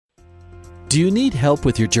Do you need help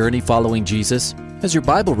with your journey following Jesus? Has your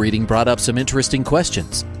Bible reading brought up some interesting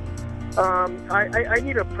questions? I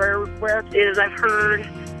need a prayer request. Is I've heard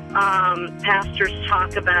pastors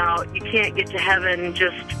talk about you can't get to heaven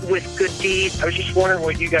just with good deeds. I was just wondering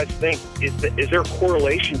what you guys think. Is there a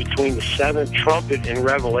correlation between the seventh trumpet in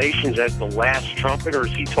Revelations as the last trumpet, or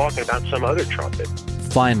is he talking about some other trumpet?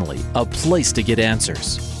 Finally, a place to get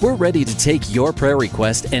answers. We're ready to take your prayer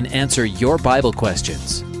request and answer your Bible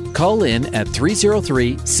questions. Call in at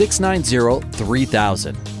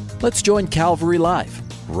 303-690-3000. Let's join Calvary Live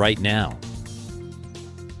right now.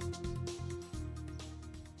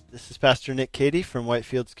 This is Pastor Nick Cady from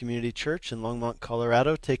Whitefields Community Church in Longmont,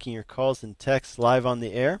 Colorado, taking your calls and texts live on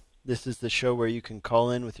the air. This is the show where you can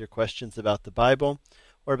call in with your questions about the Bible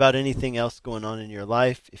or about anything else going on in your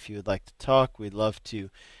life. If you would like to talk, we'd love to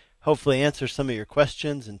hopefully answer some of your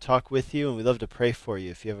questions and talk with you, and we'd love to pray for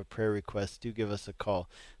you. If you have a prayer request, do give us a call.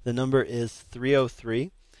 The number is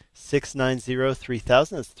 303-690-3000.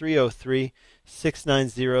 That's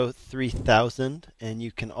 303-690-3000, and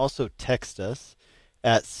you can also text us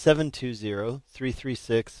at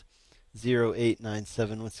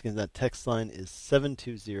 720-336-0897. Once again, that text line is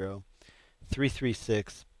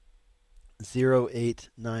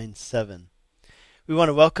 720-336-0897. We want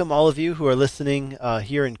to welcome all of you who are listening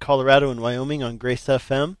here in Colorado and Wyoming on Grace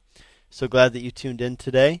FM. So glad that you tuned in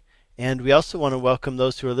today. And we also want to welcome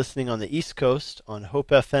those who are listening on the East Coast on Hope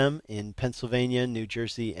FM in Pennsylvania, New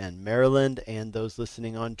Jersey, and Maryland, and those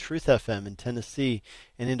listening on Truth FM in Tennessee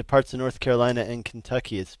and into parts of North Carolina and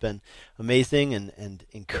Kentucky. It's been amazing and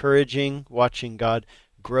encouraging watching God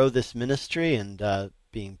grow this ministry and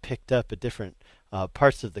being picked up at different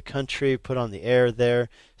parts of the country, put on the air there.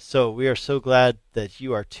 So we are so glad that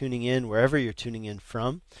you are tuning in wherever you're tuning in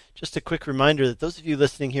from. Just a quick reminder that those of you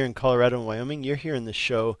listening here in Colorado and Wyoming, you're hearing the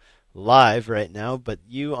show live right now, but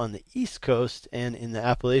you on the East Coast and in the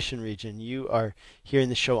Appalachian region, you are hearing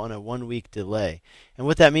the show on a 1-week delay. And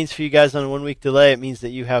what that means for you guys on a 1-week delay, it means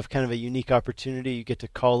that you have kind of a unique opportunity. You get to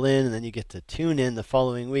call in, and then you get to tune in the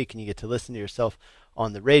following week, and you get to listen to yourself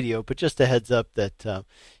on the radio. But just a heads up that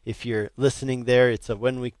if you're listening there, it's a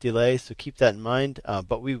 1-week delay, so keep that in mind.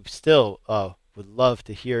 But we still would love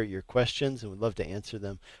to hear your questions and would love to answer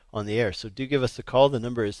them on the air. So do give us a call. The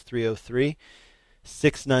number is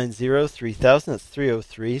 303-690-3000. That's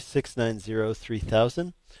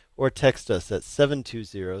 303-690-3000. Or text us at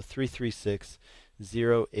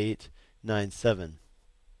 720-336-0897.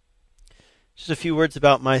 Just a few words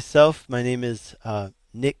about myself. My name is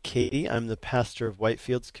Nick Cady. I'm the pastor of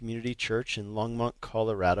Whitefields Community Church in Longmont,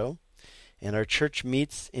 Colorado. And our church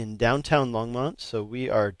meets in downtown Longmont, so we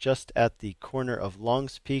are just at the corner of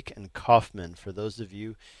Longs Peak and Kaufman. For those of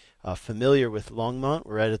you familiar with Longmont,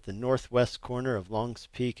 we're right at the northwest corner of Longs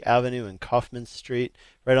Peak Avenue and Kaufman Street,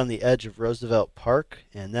 right on the edge of Roosevelt Park,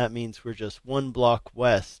 and that means we're just one block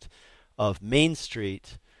west of Main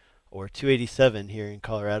Street, or 287 here in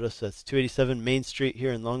Colorado. So that's 287 Main Street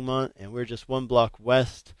here in Longmont, and we're just one block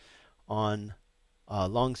west on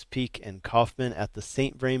Longs Peak and Kaufman at the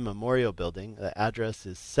St. Vrain Memorial Building. The address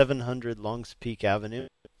is 700 Longs Peak Avenue.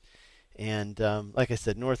 And like I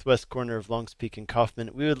said, northwest corner of Longs Peak and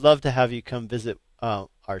Kaufman. We would love to have you come visit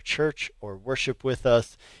our church or worship with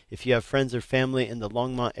us. If you have friends or family in the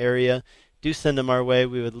Longmont area, do send them our way.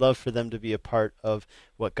 We would love for them to be a part of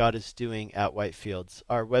what God is doing at Whitefields.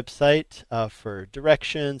 Our website for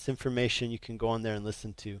directions, information, you can go on there and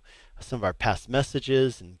listen to some of our past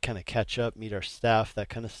messages and kind of catch up, meet our staff, that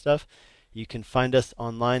kind of stuff. You can find us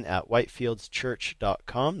online at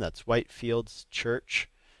whitefieldschurch.com. That's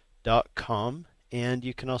whitefieldschurch.com. And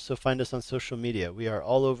you can also find us on social media. We are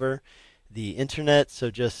all over the internet, so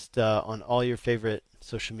just on all your favorite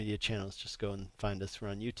social media channels, just go and find us. We're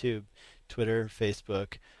on YouTube, Twitter,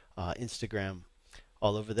 Facebook, Instagram,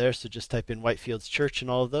 all over there. So just type in Whitefields Church in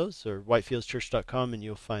all of those, or whitefieldschurch.com, and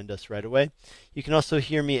you'll find us right away. You can also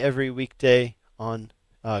hear me every weekday on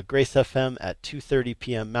Grace FM at 2:30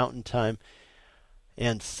 p.m. Mountain Time,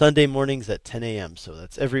 and Sunday mornings at 10 a.m. So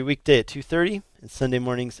that's every weekday at 2:30 and Sunday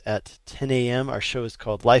mornings at 10 a.m. Our show is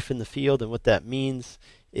called Life in the Field, and what that means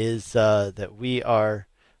is that we are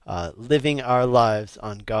living our lives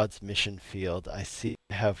on God's mission field. I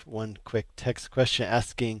have one quick text question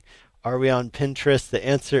asking, are we on Pinterest? The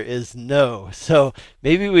answer is no. So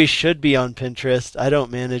maybe we should be on Pinterest. I don't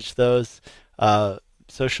manage those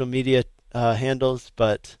social media handles,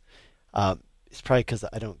 but it's probably because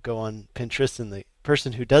I don't go on Pinterest, and the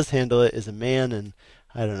person who does handle it is a man, and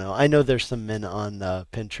I don't know. I know there's some men on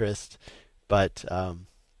Pinterest, but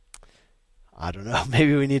I don't know.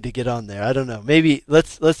 Maybe we need to get on there. I don't know. Maybe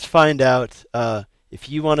let's find out If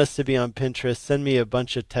you want us to be on Pinterest, send me a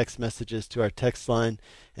bunch of text messages to our text line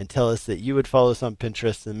and tell us that you would follow us on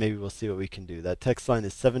Pinterest, and maybe we'll see what we can do. That text line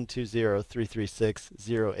is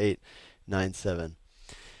 720-336-0897.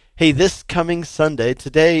 Hey, this coming Sunday,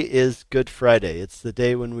 today is Good Friday. It's the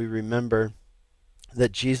day when we remember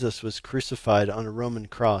that Jesus was crucified on a Roman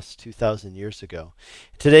cross 2,000 years ago.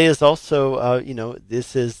 Today is also,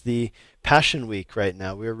 this is the Passion Week right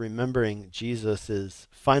now. We're remembering Jesus'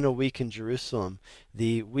 final week in Jerusalem,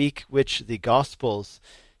 the week which the Gospels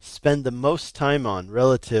spend the most time on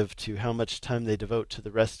relative to how much time they devote to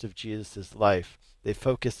the rest of Jesus' life. They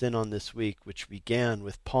focus in on this week, which began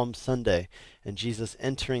with Palm Sunday and Jesus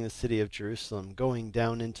entering the city of Jerusalem, going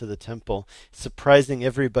down into the temple, surprising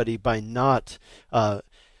everybody by not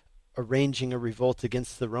arranging a revolt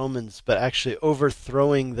against the Romans, but actually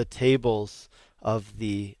overthrowing the tables of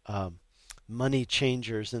the money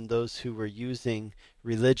changers and those who were using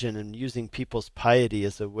religion and using people's piety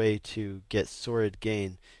as a way to get sordid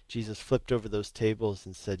gain. Jesus flipped over those tables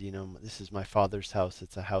and said, this is my Father's house.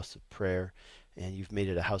 It's a house of prayer, and you've made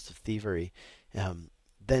it a house of thievery.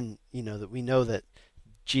 Then, that we know that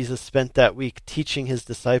Jesus spent that week teaching his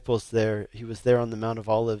disciples there. He was there on the Mount of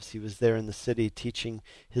Olives. He was there in the city teaching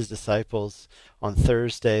his disciples. On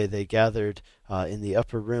Thursday, they gathered in the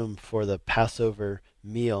upper room for the Passover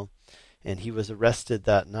meal, and he was arrested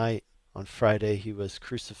that night. On Friday, he was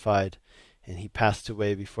crucified, and he passed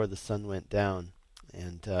away before the sun went down.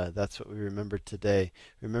 And that's what we remember today.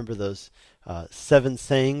 Remember those 7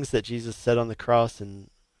 sayings that Jesus said on the cross,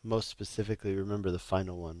 and most specifically, remember the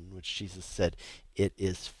final one, which Jesus said, "It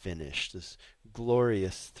is finished." This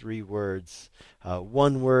glorious 3 words,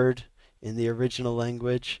 1 word in the original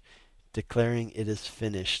language, declaring it is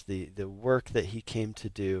finished. The work that he came to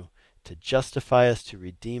do, to justify us, to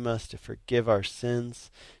redeem us, to forgive our sins,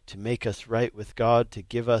 to make us right with God, to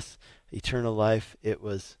give us eternal life. It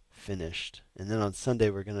was finished. And then on Sunday,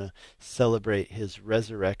 we're going to celebrate his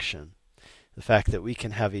resurrection. The fact that we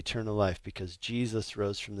can have eternal life because Jesus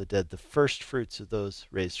rose from the dead, the first fruits of those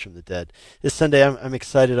raised from the dead. This Sunday, I'm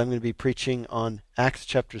excited. I'm going to be preaching on Acts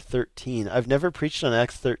chapter 13. I've never preached on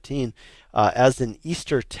Acts 13 as an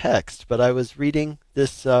Easter text, but I was reading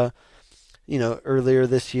this earlier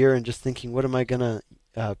this year and just thinking, what am I going to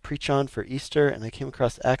preach on for Easter? And I came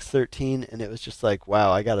across Acts 13, and it was just like,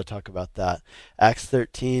 wow, I got to talk about that. Acts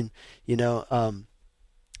 13,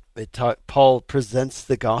 Paul presents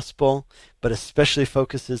the gospel, but especially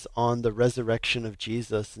focuses on the resurrection of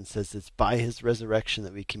Jesus and says it's by his resurrection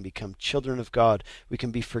that we can become children of God. We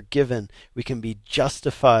can be forgiven. We can be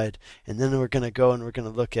justified. And then we're going to go and we're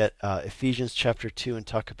going to look at Ephesians chapter 2 and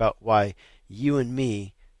talk about why you and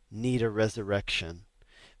me need a resurrection.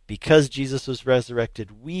 Because Jesus was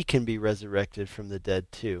resurrected, we can be resurrected from the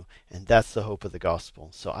dead too. And that's the hope of the gospel.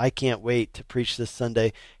 So I can't wait to preach this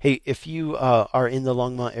Sunday. Hey, if you are in the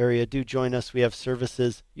Longmont area, do join us. We have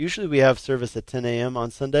services. Usually we have service at 10 a.m.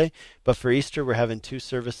 on Sunday, but for Easter we're having 2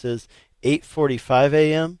 services, 8:45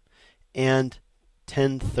 a.m. and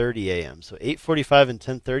 10:30 a.m. So 8:45 and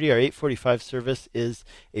 10:30. Our 8:45 service is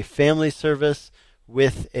a family service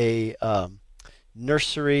with a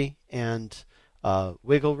nursery and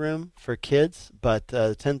wiggle room for kids, but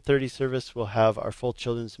 10:30 service will have our full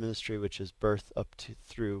children's ministry, which is birth up to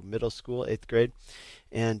through middle school, 8th grade,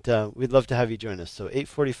 and we'd love to have you join us. So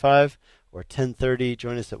 8:45 or 10:30,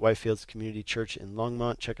 join us at Whitefields Community Church in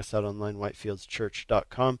Longmont. Check us out online,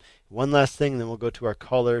 whitefieldschurch.com. One last thing, and then we'll go to our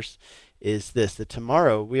callers, is this, that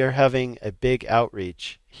tomorrow we are having a big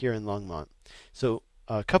outreach here in Longmont. So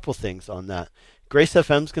a couple things on that. Grace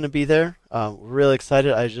FM's going to be there. We're really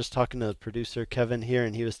excited. I was just talking to the producer, Kevin, here,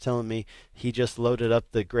 and he was telling me he just loaded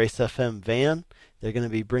up the Grace FM van. They're going to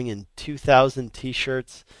be bringing 2,000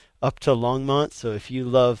 T-shirts up to Longmont. So if you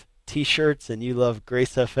love T-shirts and you love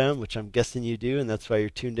Grace FM, which I'm guessing you do, and that's why you're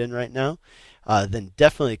tuned in right now, then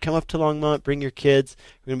definitely come up to Longmont, bring your kids.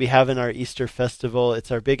 We're going to be having our Easter festival.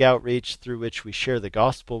 It's our big outreach through which we share the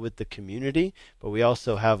gospel with the community, but we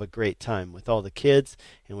also have a great time with all the kids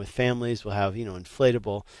and with families. We'll have,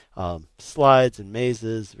 inflatable slides and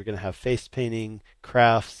mazes. We're going to have face painting,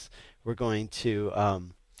 crafts. We're going to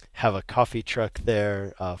have a coffee truck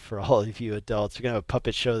there for all of you adults. We're going to have a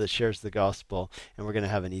puppet show that shares the gospel, and we're going to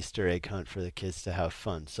have an Easter egg hunt for the kids to have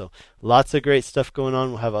fun. So lots of great stuff going on.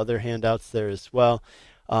 We'll have other handouts there as well.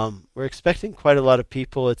 We're expecting quite a lot of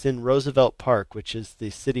people. It's in Roosevelt Park, which is the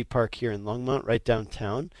city park here in Longmont, right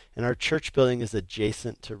downtown, and our church building is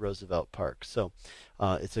adjacent to Roosevelt Park. So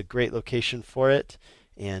it's a great location for it.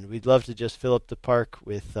 And we'd love to just fill up the park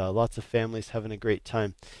with lots of families having a great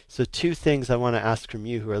time. So 2 things I want to ask from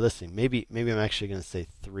you who are listening. Maybe I'm actually going to say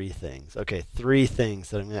 3 things. Okay, 3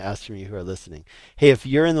 things that I'm going to ask from you who are listening. Hey, if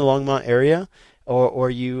you're in the Longmont area, or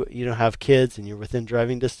you don't have kids and you're within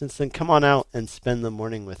driving distance, then come on out and spend the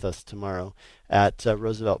morning with us tomorrow at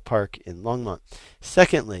Roosevelt Park in Longmont.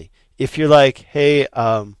 Secondly, if you're like, hey,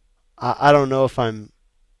 I don't know if I'm,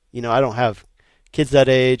 I don't have kids that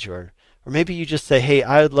age, or maybe you just say, hey,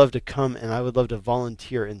 I would love to come and I would love to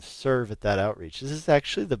volunteer and serve at that outreach. This is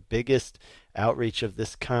actually the biggest outreach of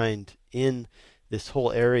this kind in this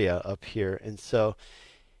whole area up here. And so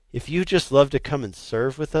if you just love to come and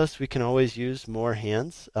serve with us, we can always use more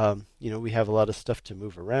hands. We have a lot of stuff to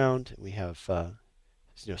move around. We have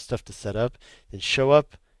stuff to set up. Then show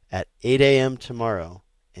up at 8 a.m. tomorrow,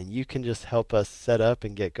 and you can just help us set up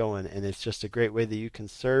and get going. And it's just a great way that you can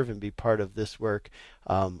serve and be part of this work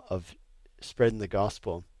of spreading the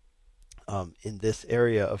gospel in this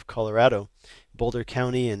area of Colorado, Boulder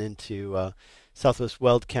County, and into southwest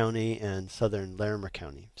Weld County and southern Larimer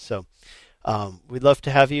County. So we'd love to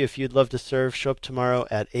have you. If you'd love to serve, show up tomorrow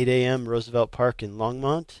at 8 a.m. Roosevelt Park in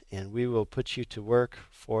Longmont, and we will put you to work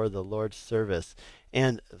for the Lord's service.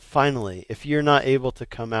 And finally, if you're not able to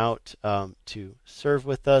come out to serve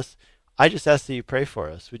with us, I just ask that you pray for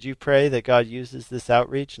us. Would you pray that God uses this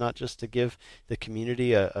outreach not just to give the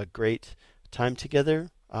community a great time together?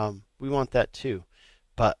 We want that too.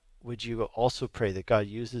 But would you also pray that God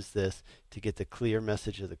uses this to get the clear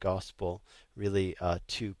message of the gospel really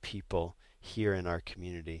to people here in our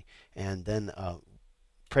community? And then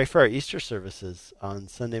pray for our Easter services on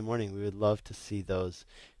Sunday morning. We would love to see those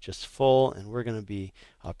just full, and we're going to be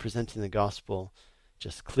presenting the gospel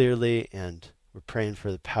just clearly, and we're praying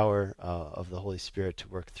for the power of the Holy Spirit to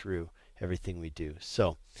work through everything we do.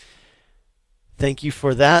 So thank you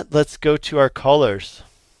for that. Let's go to our callers.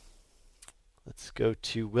 Let's go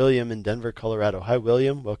to William in Denver, Colorado. Hi,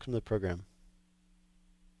 William. Welcome to the program.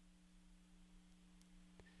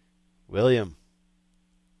 William.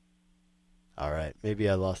 All right, maybe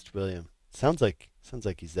I lost William. Sounds like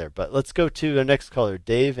he's there. But let's go to our next caller,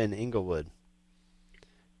 Dave in Inglewood.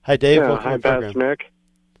 Hi, Dave. Welcome to the program. Hi, Pastor Nick.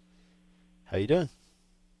 How you doing?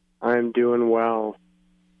 I'm doing well.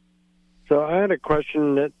 So I had a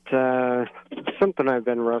question that something I've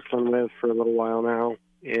been wrestling with for a little while now.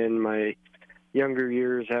 In my younger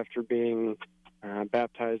years, after being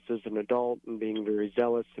baptized as an adult and being very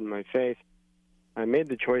zealous in my faith, I made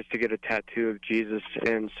the choice to get a tattoo of Jesus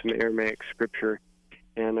and some Aramaic scripture,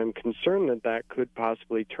 and I'm concerned that could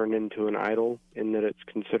possibly turn into an idol in that it's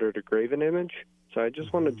considered a graven image. So I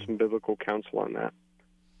just wanted some biblical counsel on that.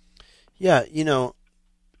 Yeah,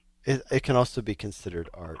 it can also be considered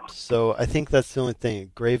art. So I think that's the only thing, a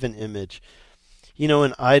graven image.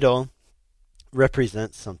 An idol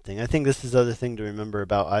represents something. I think this is the other thing to remember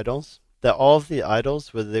about idols, that all of the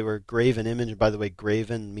idols, whether they were graven image, and by the way,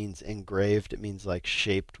 graven means engraved, it means like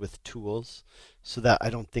shaped with tools, so that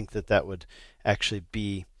I don't think that would actually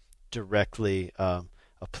be directly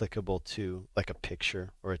applicable to like a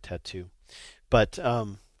picture or a tattoo. But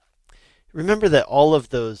remember that all of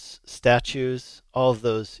those statues, all of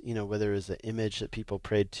those, whether it was an image that people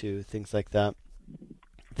prayed to, things like that,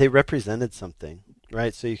 they represented something,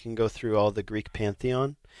 right? So you can go through all the Greek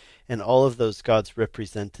pantheon, and all of those gods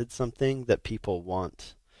represented something that people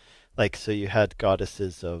want. Like, so you had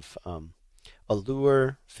goddesses of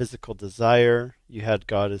allure, physical desire. You had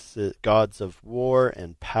gods of war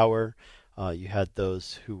and power. You had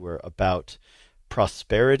those who were about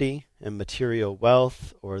prosperity and material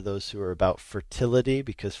wealth, or those who were about fertility,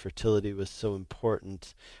 because fertility was so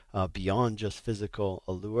important beyond just physical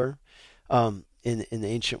allure in the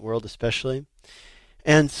ancient world especially.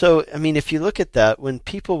 And so, if you look at that, when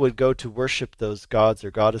people would go to worship those gods or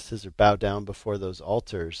goddesses or bow down before those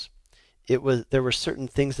altars, there were certain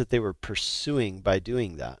things that they were pursuing by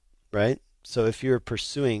doing that, right? So if you were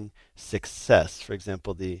pursuing success, for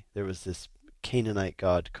example, there was this Canaanite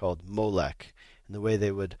god called Molech, and the way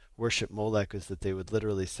they would worship Molech is that they would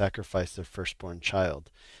literally sacrifice their firstborn child.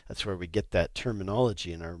 That's where we get that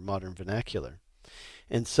terminology in our modern vernacular.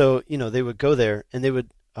 And so, they would go there and they would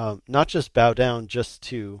not just bow down just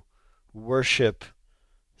to worship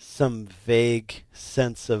some vague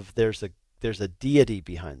sense of there's a deity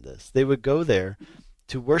behind this. They would go there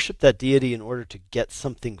to worship that deity in order to get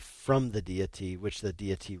something from the deity which the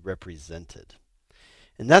deity represented.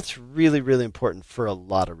 And that's really, really important for a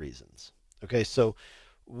lot of reasons. Okay, so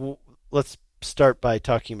let's start by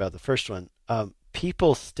talking about the first one.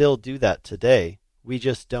 People still do that today. We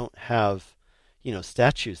just don't have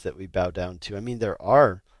statues that we bow down to. There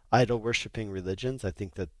are idol worshiping religions. I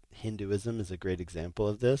think that Hinduism is a great example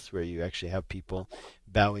of this, where you actually have people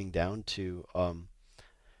bowing down to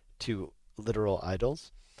literal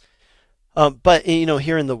idols. But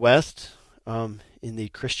here in the West, in the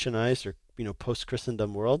Christianized or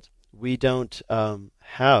post-Christendom world, we don't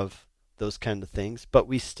have those kind of things, but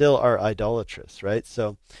we still are idolatrous, right?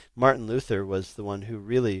 So Martin Luther was the one who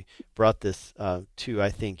really brought this to, I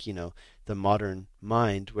think, the modern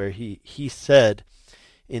mind, where he said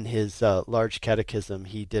in his large catechism,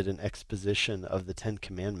 he did an exposition of the Ten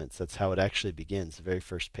Commandments. That's how it actually begins, the very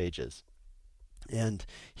first pages. And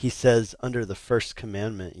he says under the first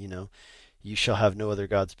commandment, you shall have no other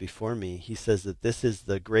gods before me. He says that this is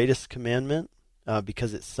the greatest commandment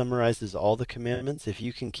because it summarizes all the commandments. If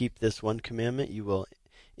you can keep this one commandment, you will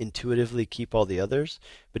intuitively keep all the others.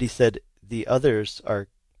 But he said the others are,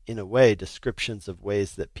 in a way, descriptions of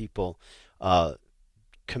ways that people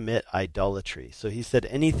commit idolatry. So he said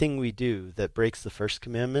anything we do that breaks the first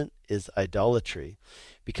commandment is idolatry,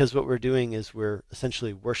 because what we're doing is we're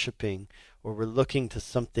essentially worshiping, or we're looking to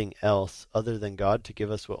something else other than God to give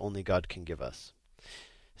us what only God can give us.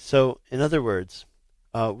 So in other words,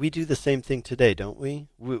 we do the same thing today, don't we?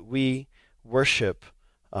 We worship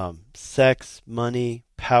sex, money,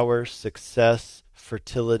 power, success,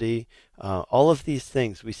 fertility, all of these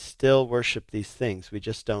things. We still worship these things. We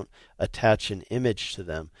just don't attach an image to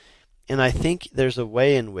them. And I think there's a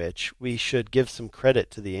way in which we should give some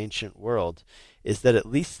credit to the ancient world, is that at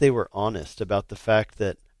least they were honest about the fact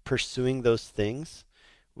that pursuing those things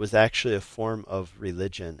was actually a form of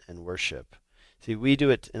religion and worship. See, we do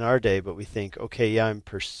it in our day, but we think, okay, yeah, I'm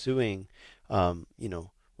pursuing,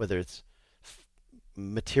 whether it's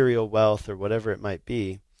material wealth or whatever it might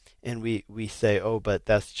be, and we say, oh, but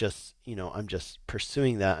that's just, I'm just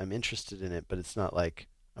pursuing that, I'm interested in it, but it's not like,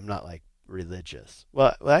 I'm not like religious.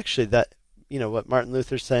 Well, actually, that, what Martin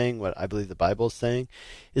Luther's saying, what I believe the Bible is saying,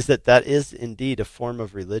 is that is indeed a form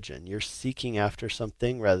of religion. You're seeking after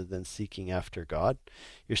something rather than seeking after God.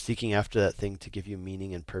 You're seeking after that thing to give you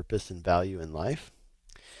meaning and purpose and value in life.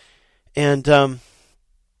 And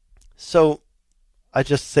so I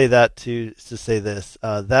just say that to say this,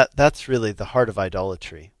 that's really the heart of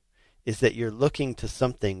idolatry, is that you're looking to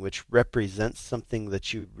something which represents something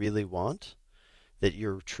that you really want, that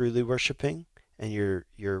you're truly worshiping, and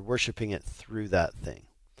you're worshiping it through that thing.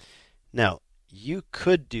 Now, you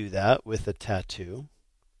could do that with a tattoo.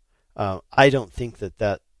 I don't think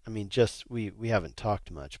that we haven't talked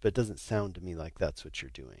much, but it doesn't sound to me like that's what you're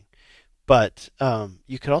doing. But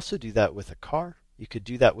you could also do that with a car. You could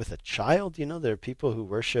do that with a child. There are people who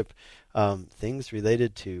worship things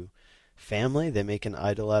related to family. They make an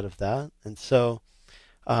idol out of that. And so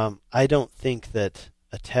I don't think that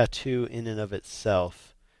a tattoo in and of itself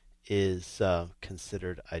is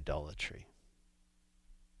considered idolatry.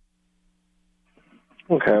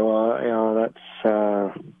 Okay, well, that's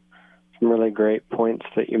some really great points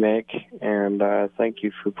that you make, and thank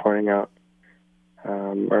you for pointing out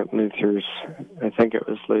Martin Luther's, I think it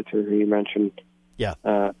was Luther who you mentioned,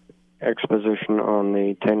 exposition on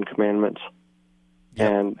the Ten Commandments. Yep.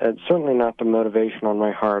 And it's certainly not the motivation on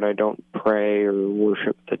my heart. I don't pray or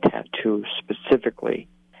worship the tattoo specifically.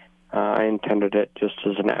 I intended it just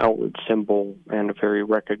as an outward symbol and a very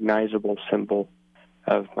recognizable symbol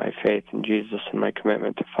of my faith in Jesus and my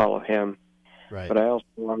commitment to follow him. Right. But I also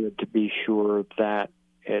wanted to be sure that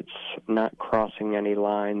it's not crossing any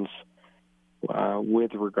lines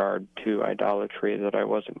with regard to idolatry that I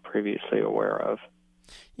wasn't previously aware of.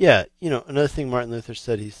 Yeah, another thing Martin Luther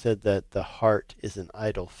said, he said that the heart is an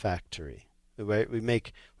idol factory. Right? We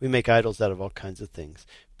make idols out of all kinds of things.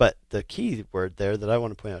 But the key word there that I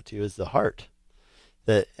want to point out to you is the heart.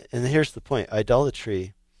 And here's the point.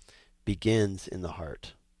 Idolatry begins in the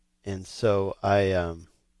heart. And so I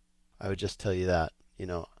would just tell you that,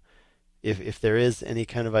 if there is any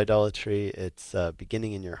kind of idolatry, it's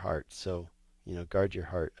beginning in your heart. So, guard your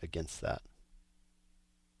heart against that.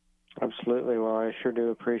 Absolutely. Well, I sure do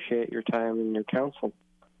appreciate your time and your counsel.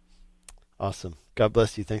 Awesome. God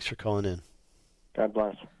bless you. Thanks for calling in. God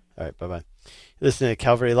bless. All right, bye-bye. You're listening to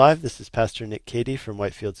Calvary Live. This is Pastor Nick Cady from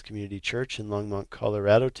Whitefields Community Church in Longmont,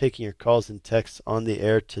 Colorado, taking your calls and texts on the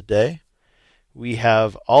air today. We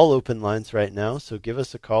have all open lines right now, so give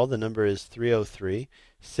us a call. The number is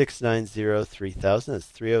 303-690-3000.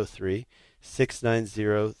 That's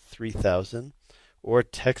 303-690-3000. Or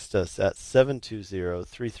text us at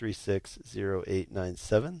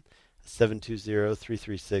 720-336-0897.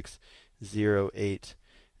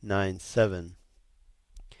 720-336-0897.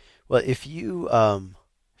 Well, if you're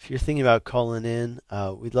thinking about calling in,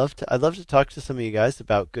 I'd love to talk to some of you guys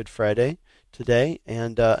about Good Friday today.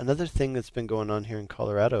 And another thing that's been going on here in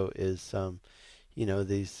Colorado is,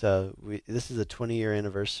 This is a 20-year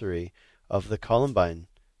anniversary of the Columbine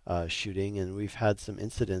shooting, and we've had some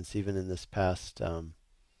incidents even in this past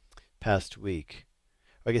week.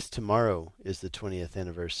 I guess tomorrow is the 20th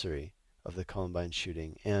anniversary of the Columbine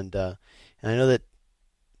shooting, and I know that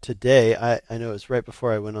today, I know it was right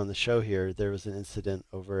before I went on the show here, there was an incident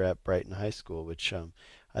over at Brighton High School, which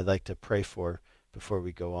I'd like to pray for before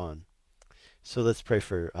we go on. So let's pray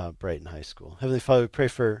for Brighton High School. Heavenly Father, we pray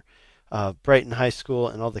for Brighton High School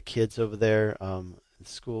and all the kids over there.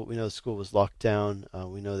 We know the school was locked down.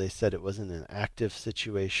 We know they said it wasn't an active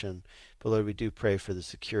situation. But Lord, we do pray for the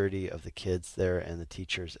security of the kids there and the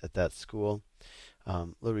teachers at that school.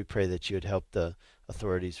 Lord, we pray that you would help the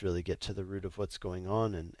authorities really get to the root of what's going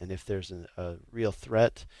on. And if there's a real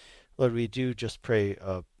threat, Lord, we do just pray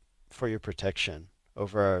for your protection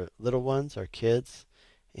over our little ones, our kids,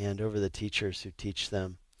 and over the teachers who teach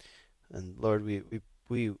them. And Lord, we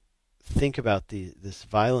think about this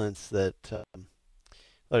violence that,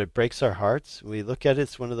 Lord, it breaks our hearts. We look at it,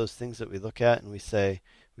 it's one of those things that we look at and we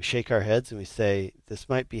shake our heads and we say, this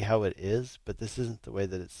might be how it is, but this isn't the way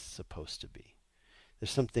that it's supposed to be. There's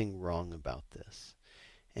something wrong about this.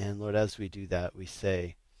 And Lord, as we do that, we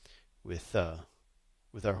say with our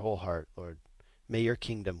whole heart, Lord, may your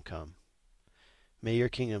kingdom come. May your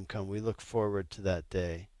kingdom come. We look forward to that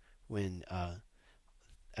day when,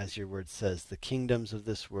 as your word says, the kingdoms of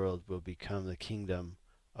this world will become the kingdom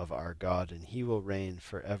of our God, and he will reign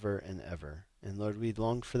forever and ever. And Lord, we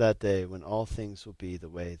long for that day when all things will be the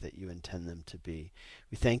way that you intend them to be.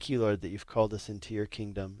 We thank you, Lord, that you've called us into your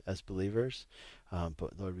kingdom as believers.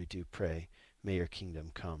 But Lord, we do pray, may your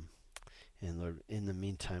kingdom come. And Lord, in the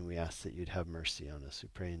meantime, we ask that you'd have mercy on us. We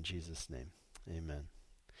pray in Jesus' name. Amen.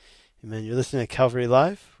 Amen. You're listening to Calvary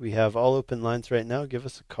Live. We have all open lines right now. Give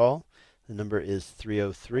us a call. The number is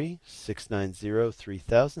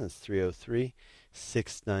 303-690-3000. That's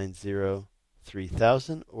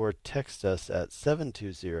 303-690-3000. Or text us at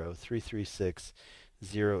 720-336-0897.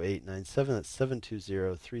 That's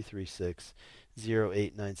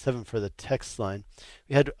 720-336-0897 for the text line.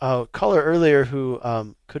 We had a caller earlier who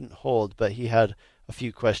couldn't hold, but he had a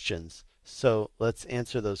few questions. So let's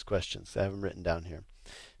answer those questions. I have them written down here.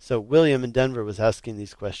 So William in Denver was asking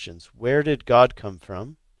these questions. Where did God come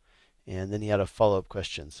from? And then he had a follow-up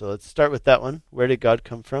question. So let's start with that one. Where did God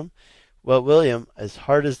come from? Well, William, as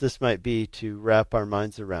hard as this might be to wrap our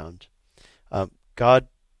minds around, God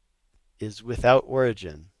is without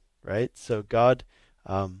origin, right? So God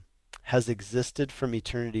has existed from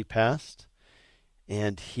eternity past,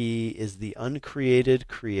 and he is the uncreated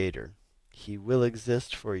creator. He will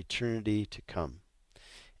exist for eternity to come.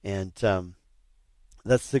 And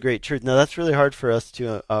that's the great truth. Now, that's really hard for us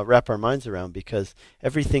to wrap our minds around, because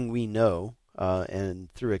everything we know,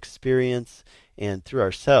 and through experience and through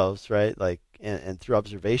ourselves, right, and through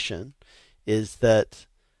observation, is that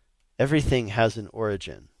everything has an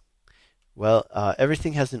origin. Well,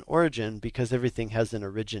 everything has an origin because everything has an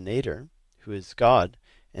originator, who is God,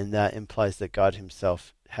 and that implies that God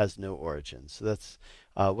himself has no origin. So that's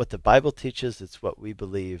what the Bible teaches. It's what we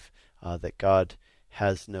believe, that God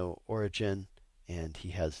has no origin, and he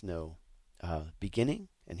has no beginning,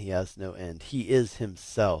 and he has no end. He is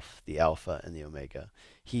himself the Alpha and the Omega.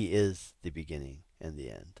 He is the beginning and the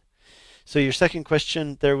end. So your second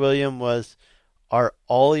question there, William, was, are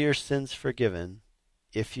all your sins forgiven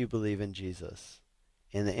if you believe in Jesus?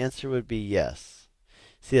 And the answer would be yes.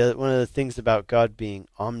 See, one of the things about God being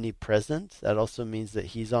omnipresent, that also means that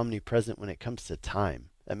he's omnipresent when it comes to time.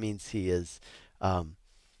 That means he's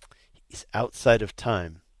outside of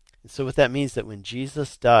time. And so what that means, that when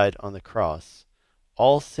Jesus died on the cross,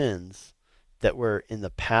 all sins that were in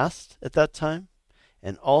the past at that time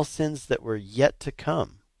and all sins that were yet to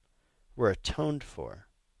come were atoned for.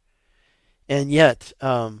 And yet,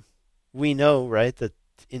 we know, right, that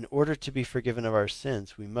in order to be forgiven of our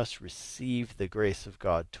sins, we must receive the grace of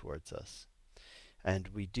God towards us. And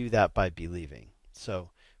we do that by believing.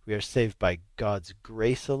 So we are saved by God's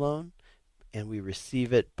grace alone, and we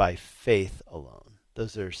receive it by faith alone.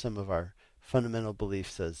 Those are some of our fundamental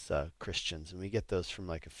beliefs as Christians, and we get those from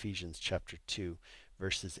like Ephesians chapter 2,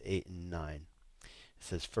 verses 8 and 9. It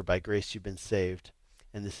says, "For by grace you've been saved,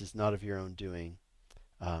 and this is not of your own doing.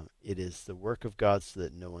 It is the work of God, so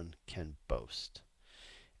that no one can boast."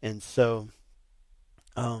 And so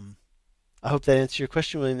I hope that answered your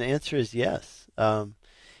question, William. The answer is yes.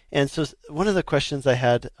 And so one of the questions I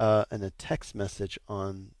had in a text message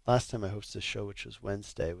on last time I hosted a show, which was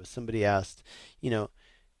Wednesday, was somebody asked,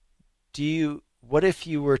 what if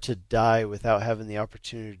you were to die without having the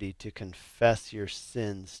opportunity to confess your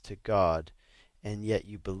sins to God, and yet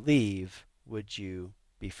you believe, would you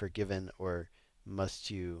be forgiven, or must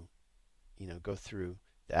you, go through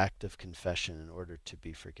the act of confession in order to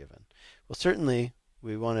be forgiven? Well, certainly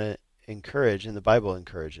we want to encourage, and the Bible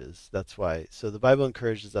encourages. That's why. So the Bible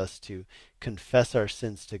encourages us to confess our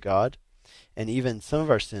sins to God, and even some of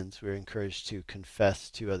our sins we're encouraged to confess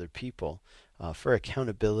to other people for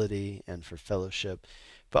accountability and for fellowship.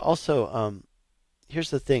 But also,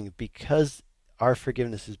 here's the thing, because our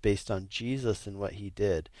forgiveness is based on Jesus and what he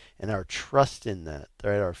did, and our trust in that,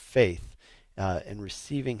 right, our faith in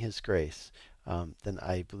receiving his grace, then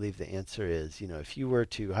I believe the answer is, if you were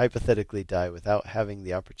to hypothetically die without having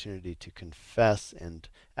the opportunity to confess and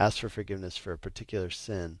ask for forgiveness for a particular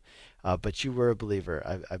sin, but you were a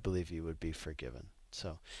believer, I believe you would be forgiven.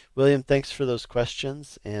 So, William, thanks for those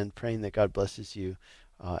questions, and praying that God blesses you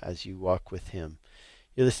as you walk with him.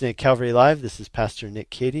 You're listening to Calvary Live. This is Pastor Nick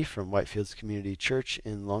Cady from Whitefields Community Church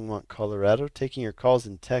in Longmont, Colorado, taking your calls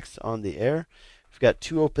and texts on the air. We've got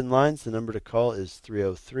 2 open lines. The number to call is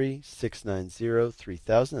 303-690-3000.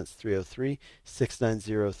 That's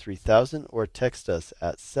 303-690-3000. Or text us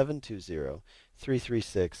at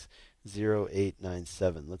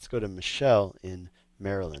 720-336-0897. Let's go to Michelle in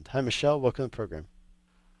Maryland. Hi, Michelle. Welcome to the program.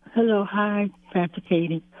 Hello. Hi, Pastor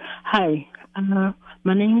Cady. Hi.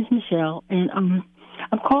 My name is Michelle, and I'm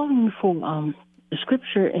calling for the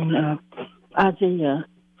scripture in Isaiah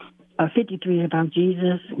 53 about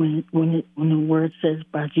Jesus, when the word says,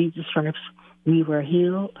 "By Jesus' stripes we were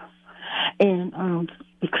healed," and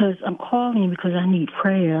because I'm calling because I need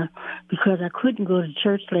prayer, because I couldn't go to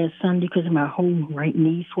church last Sunday because my whole right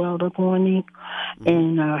knee swelled up on me,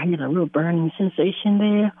 and I had a real burning sensation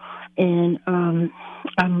there, and I'm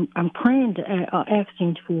praying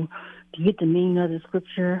asking to get the meaning of the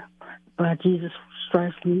scripture. By Jesus'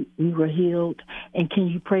 stripes we were healed. And can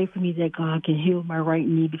you pray for me that God can heal my right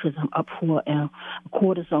knee, because I'm up for a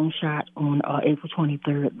cortisone shot on April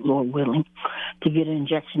 23rd, Lord willing, to get an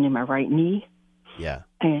injection in my right knee. Yeah.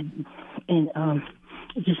 And I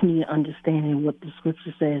just need an understanding of what the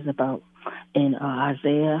scripture says about in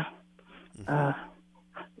Isaiah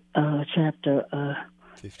chapter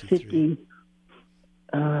 50.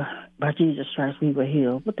 By Jesus' stripes we were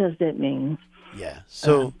healed. What does that mean? Yeah.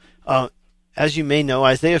 So, as you may know,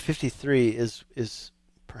 Isaiah 53 is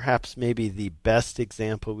perhaps maybe the best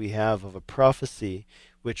example we have of a prophecy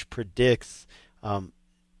which predicts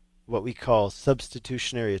what we call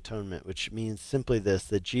substitutionary atonement, which means simply this,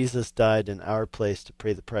 that Jesus died in our place to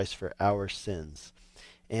pay the price for our sins.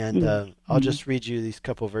 And I'll just read you these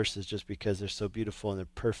couple verses just because they're so beautiful and they're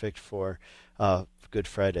perfect for Good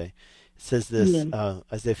Friday. It says this,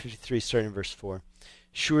 Isaiah 53, starting in verse 4.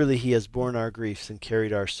 "Surely he has borne our griefs and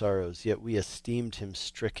carried our sorrows, yet we esteemed him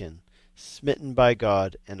stricken, smitten by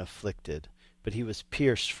God, and afflicted. But he was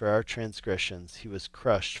pierced for our transgressions, he was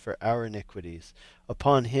crushed for our iniquities.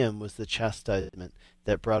 Upon him was the chastisement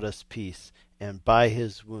that brought us peace, and by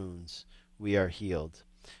his wounds we are healed.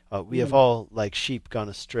 We have all like sheep gone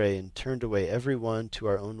astray, and turned away every one to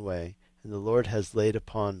our own way, and the Lord has laid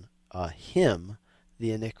upon him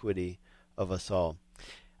the iniquity of us all."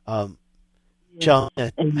 Michelle,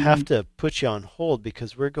 I have to put you on hold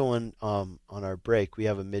because we're going on our break. We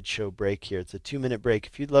have a mid-show break here. It's a 2-minute break.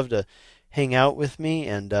 If you'd love to hang out with me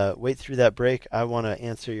and wait through that break, I want to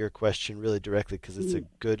answer your question really directly because it's a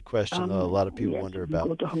good question that a lot of people wonder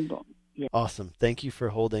about. Awesome. Thank you for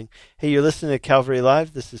holding. Hey, you're listening to Calvary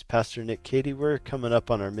Live. This is Pastor Nick Cady. We're coming up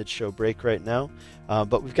on our mid-show break right now,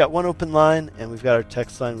 but we've got one open line and we've got our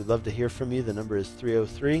text line. We'd love to hear from you. The number is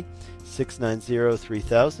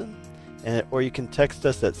 303-690-3000. Or you can text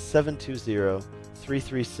us at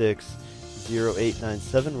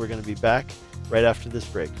 720-336-0897. We're going to be back right after this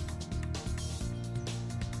break.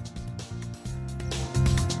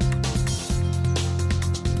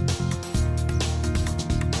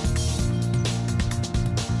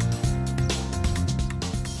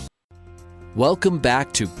 Welcome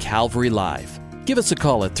back to Calvary Live. Give us a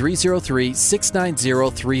call at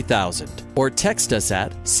 303-690-3000 or text us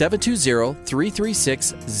at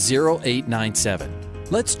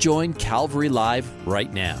 720-336-0897. Let's join Calvary Live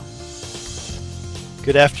right now.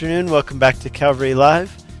 Good afternoon. Welcome back to Calvary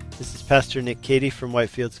Live. This is Pastor Nick Cady from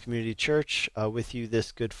Whitefields Community Church with you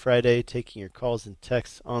this Good Friday, taking your calls and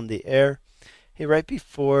texts on the air. Hey, right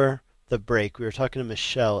before the break, we were talking to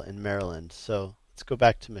Michelle in Maryland. So let's go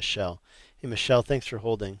back to Michelle. Hey, Michelle, thanks for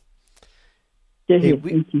holding. Hey,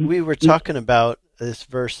 we were talking about this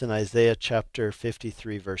verse in Isaiah chapter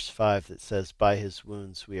 53, verse 5 that says, "By his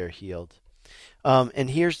wounds we are healed." And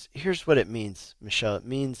here's what it means, Michelle. It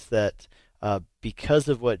means that because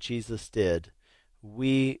of what Jesus did,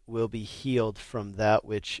 we will be healed from that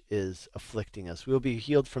which is afflicting us. We'll be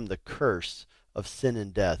healed from the curse of sin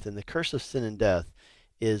and death. And the curse of sin and death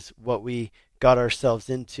is what we got ourselves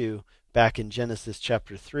into back in Genesis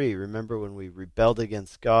chapter 3. Remember when we rebelled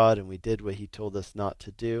against God and we did what he told us not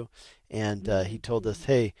to do? And he told us,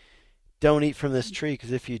 hey, don't eat from this tree,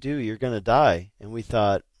 because if you do, you're going to die. And we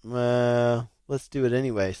thought, well, let's do it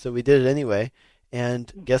anyway. So we did it anyway.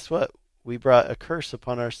 And guess what? We brought a curse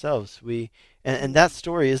upon ourselves. And that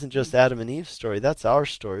story isn't just Adam and Eve's story. That's our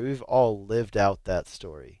story. We've all lived out that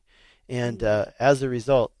story. And as a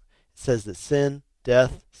result, it says that sin,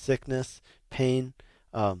 death, sickness, pain,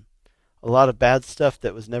 a lot of bad stuff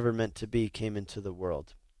that was never meant to be came into the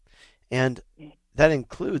world. And that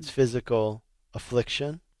includes physical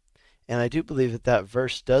affliction. And I do believe that that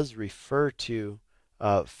verse does refer to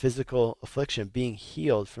physical affliction, being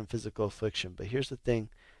healed from physical affliction. But here's the thing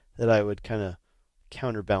that I would kind of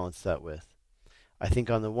counterbalance that with. I think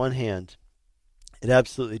on the one hand, it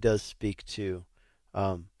absolutely does speak to,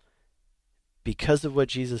 because of what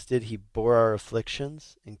Jesus did, he bore our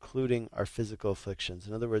afflictions, including our physical afflictions.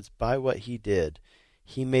 In other words, by what he did,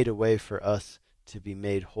 he made a way for us to be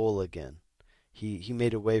made whole again. He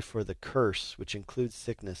made a way for the curse, which includes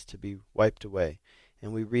sickness, to be wiped away.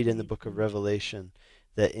 And we read in the book of Revelation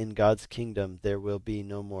that in God's kingdom there will be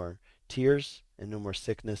no more tears and no more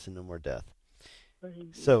sickness and no more death.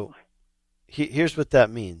 So here's what that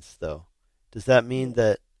means, though. Does that mean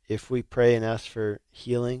that if we pray and ask for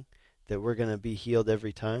healing, that we're going to be healed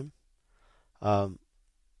every time?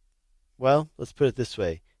 Well, let's put it this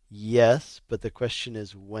way. Yes, but the question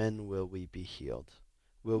is, when will we be healed?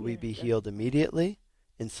 Will we be healed immediately?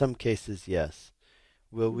 In some cases, yes.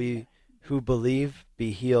 Will we who believe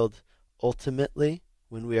be healed ultimately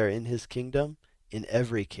when we are in his kingdom? In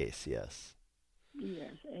every case, yes.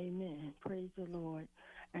 Yes, amen. Praise the Lord.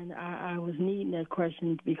 And I was needing that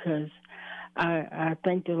question because I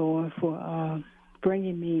thank the Lord for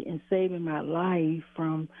bringing me and saving my life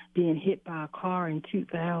from being hit by a car in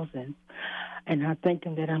 2000. And I thank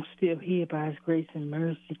him that I'm still here by his grace and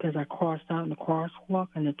mercy, because I crossed out in the crosswalk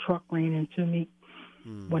and the truck ran into me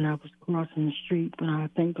when I was crossing the street. But I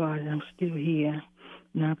thank God that I'm still here,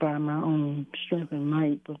 not by my own strength and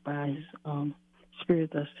might, but by his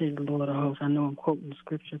Spirit, thus says the Lord of hosts. I know I'm quoting the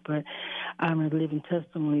scripture, but I'm a living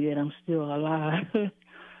testimony that I'm still alive.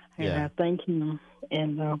 And I thank him.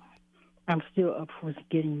 And I'm still up for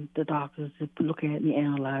getting the doctors to look at me,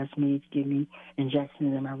 analyze me, to give me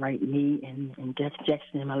injections in my right knee and injections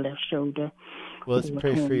in my left shoulder. Well, let's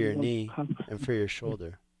pray for your knee and for your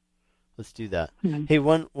shoulder. Let's do that. Hey,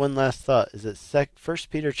 one last thought is that 1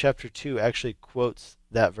 Peter chapter 2 actually quotes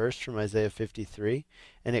that verse from Isaiah 53,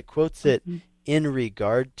 and it quotes it in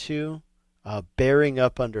regard to bearing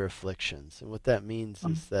up under afflictions. And what that means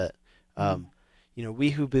is that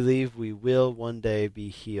we who believe we will one day be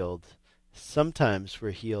healed. Sometimes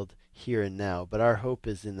we're healed here and now, but our hope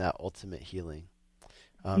is in that ultimate healing.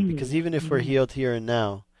 Because even if we're healed here and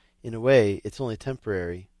now, in a way, it's only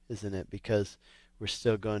temporary, isn't it? Because we're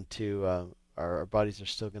still going to, our bodies are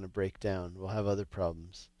still going to break down. We'll have other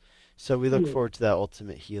problems. So we look forward to that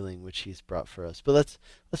ultimate healing which he's brought for us. But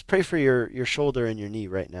let's pray for your shoulder and your knee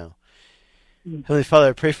right now. Heavenly Father,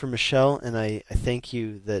 I pray for Michelle, and I thank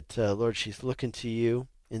you that, Lord, she's looking to you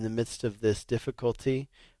in the midst of this difficulty.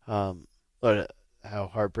 Lord, how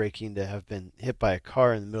heartbreaking to have been hit by a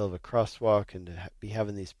car in the middle of a crosswalk and to be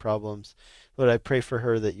having these problems. Lord, I pray for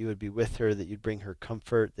her that you would be with her, that you'd bring her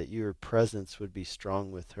comfort, that your presence would be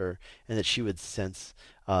strong with her, and that she would sense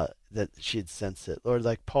it. Lord,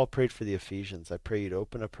 like Paul prayed for the Ephesians, I pray you'd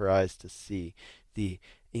open up her eyes to see the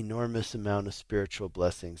enormous amount of spiritual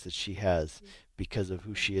blessings that she has because of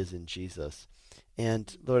who she is in Jesus.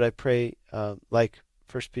 And Lord, I pray, like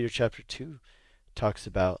 1 Peter chapter 2 talks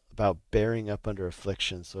about bearing up under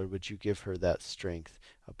afflictions. Lord, would you give her that strength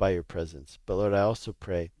by your presence? But Lord, I also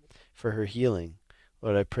pray for her healing.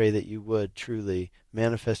 Lord, I pray that you would truly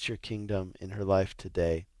manifest your kingdom in her life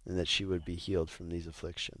today, and that she would be healed from these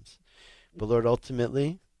afflictions. But Lord,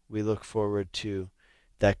 ultimately, we look forward to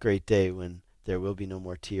that great day when there will be no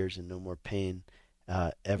more tears and no more pain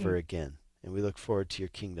ever again. And we look forward to your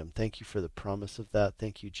kingdom. Thank you for the promise of that.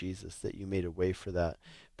 Thank you, Jesus, that you made a way for that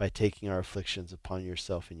by taking our afflictions upon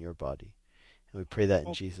yourself in your body. And we pray that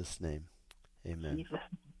in Jesus' name. Amen. Jesus.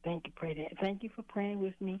 Thank you, pray that. Thank you for praying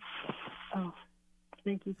with me. Oh,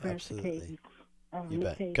 thank you, Pastor Katie. You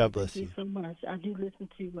bet. Katie, God bless you. Thank you so much. I do listen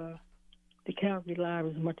to the Calvary Live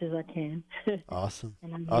as much as I can. Awesome.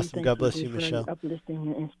 Awesome. God bless you, Michelle. Uplifting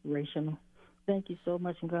and inspirational. Thank you so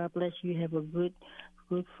much, and God bless you. Have a good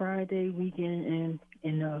Friday weekend, and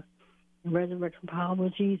in the resurrection power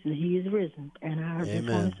of Jesus, he is risen. And I just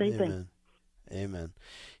want to say thank you. Amen.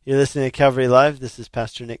 You're listening to Calvary Live. This is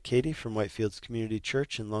Pastor Nick Cady from Whitefields Community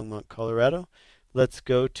Church in Longmont, Colorado. Let's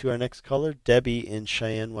go to our next caller, Debbie in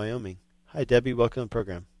Cheyenne, Wyoming. Hi, Debbie. Welcome to the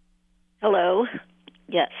program. Hello.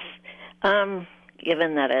 Yes.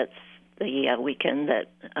 Given that it's the weekend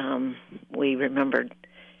that we remembered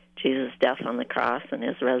Jesus' death on the cross and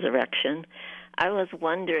his resurrection, I was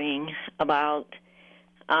wondering about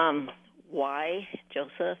why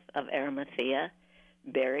Joseph of Arimathea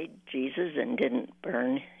buried Jesus and didn't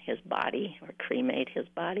burn his body or cremate his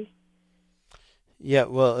body. Yeah,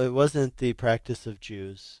 well, it wasn't the practice of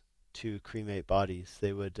Jews to cremate bodies.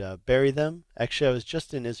 They would bury them. Actually, I was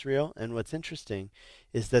just in Israel, and what's interesting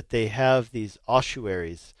is that they have these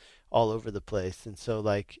ossuaries all over the place. And so,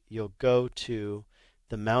 like, you'll go to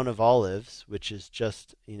the Mount of Olives, which is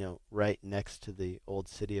just, right next to the old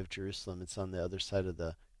city of Jerusalem. It's on the other side of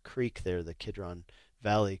the creek there, the Kidron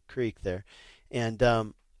Valley Creek there. And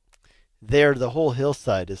there, the whole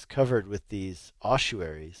hillside is covered with these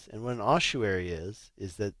ossuaries. And what an ossuary is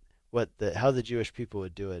that how the Jewish people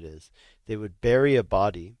would do it is they would bury a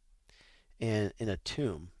body in a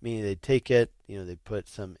tomb, meaning they'd take it, they'd put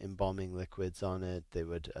some embalming liquids on it, they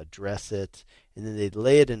would dress it, and then they'd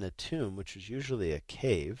lay it in a tomb, which was usually a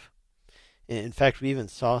cave. And in fact, we even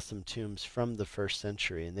saw some tombs from the first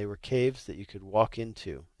century, and they were caves that you could walk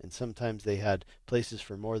into, and sometimes they had places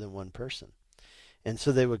for more than one person. And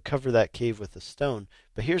so they would cover that cave with a stone.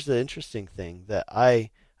 But here's the interesting thing that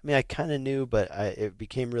I kind of knew, but it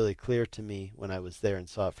became really clear to me when I was there and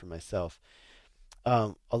saw it for myself.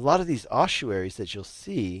 A lot of these ossuaries that you'll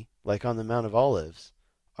see, like on the Mount of Olives,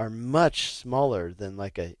 are much smaller than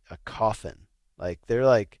like a coffin. Like they're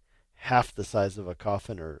like half the size of a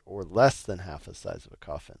coffin or less than half the size of a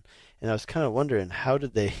coffin. And I was kind of wondering, how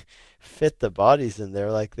did they fit the bodies in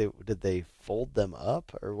there? Like did they fold them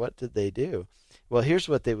up, or what did they do? Well, here's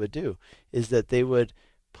what they would do, is that they would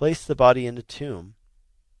place the body in a tomb,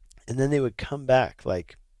 and then they would come back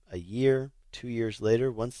like a year, 2 years later,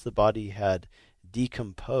 once the body had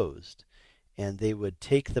decomposed, and they would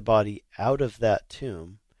take the body out of that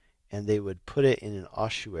tomb, and they would put it in an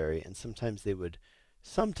ossuary, and sometimes they would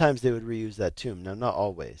reuse that tomb. Now, not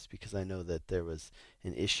always, because I know that there was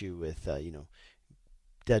an issue with,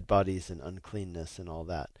 dead bodies and uncleanness and all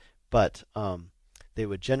that. But they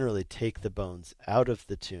would generally take the bones out of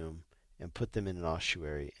the tomb and put them in an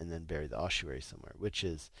ossuary and then bury the ossuary somewhere, which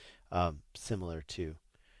is similar to,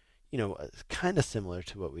 kind of similar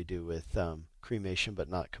to what we do with cremation, but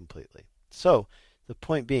not completely. So the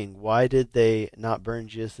point being, why did they not burn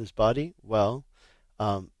Jesus' body? Well,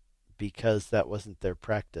 because that wasn't their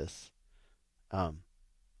practice.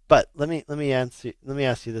 But let me ask you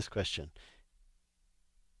this question: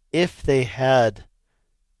 if they had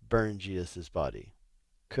burned Jesus' body,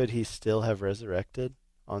 could he still have resurrected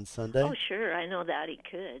on Sunday? Oh, sure. I know that he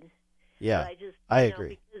could. Yeah, but I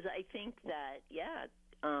agree. Because I think that,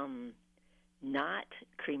 not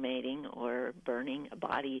cremating or burning a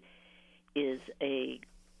body is a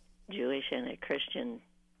Jewish and a Christian,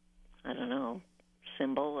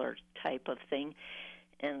 symbol or type of thing.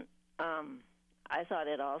 And I thought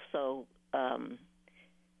it also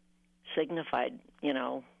signified,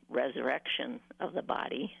 resurrection of the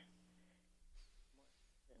body.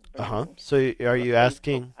 So are you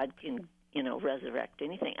asking? God can, resurrect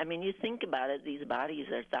anything. I mean, you think about it, these bodies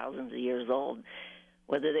are thousands of years old.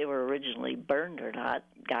 Whether they were originally burned or not,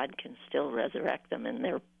 God can still resurrect them, and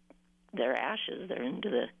their ashes, they're into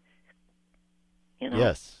the,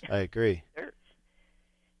 Yes, I agree. Earth.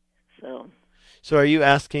 So are you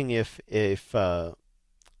asking if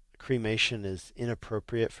cremation is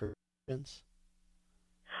inappropriate for Christians?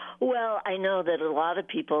 Well, I know that a lot of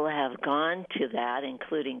people have gone to that,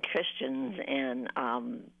 including Christians, and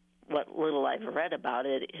what little I've read about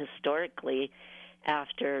it historically,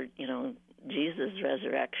 after Jesus'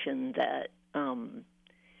 resurrection, that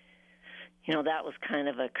that was kind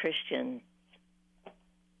of a Christian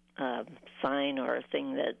sign or a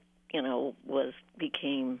thing that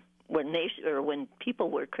became when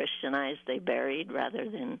people were Christianized, they buried rather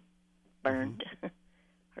than burned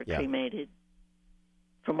or cremated.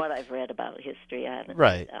 From what I've read about history, I haven't.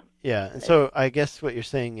 Right. Yeah. And so I guess what you're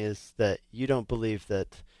saying is that you don't believe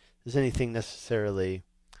that there's anything necessarily.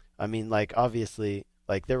 I mean, like, obviously,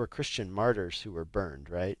 like, there were Christian martyrs who were burned,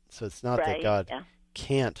 right? So it's not that God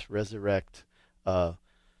can't resurrect a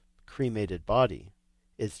cremated body.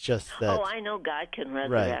 It's just that. Oh, I know God can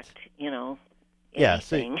resurrect. Anything. Yeah.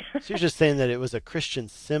 So you're just saying that it was a Christian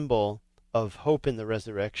symbol of hope in the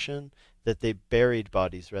resurrection that they buried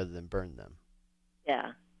bodies rather than burned them.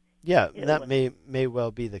 Yeah. Yeah, that may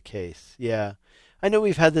well be the case. Yeah. I know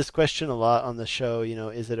we've had this question a lot on the show.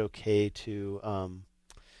 Is it okay to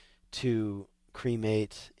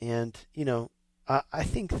cremate? And I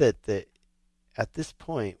think that at this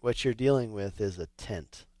point, what you're dealing with is a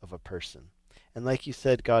tent of a person. And like you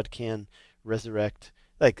said, God can resurrect.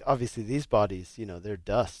 Like, obviously, these bodies, they're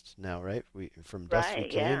dust now, right? From dust we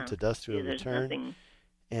Right, came, yeah. to dust we will There's return. nothing.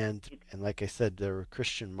 And like I said, there were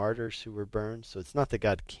Christian martyrs who were burned. So it's not that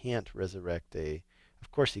God can't resurrect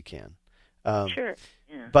of course he can. Sure.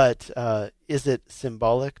 Yeah. But is it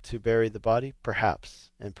symbolic to bury the body? Perhaps.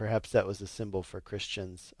 And perhaps that was a symbol for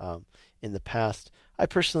Christians in the past. I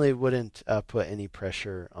personally wouldn't put any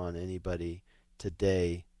pressure on anybody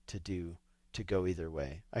today to go either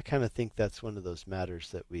way. I kind of think that's one of those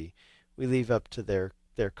matters that we leave up to their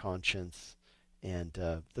conscience. And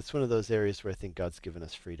that's one of those areas where I think God's given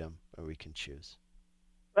us freedom where we can choose.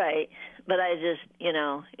 Right. But I just,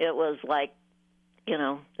 it was like,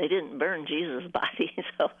 they didn't burn Jesus' body,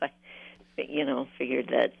 so I, figured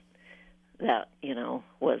that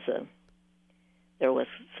there was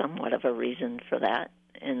somewhat of a reason for that,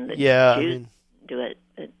 and the Jews do it.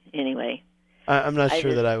 But anyway, I'm not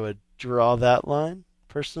sure that I would draw that line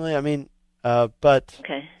personally. I mean, but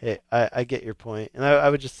okay. Hey, I get your point, and I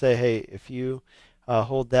would just say, hey, if you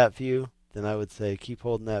hold that view, then I would say keep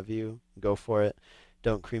holding that view, go for it,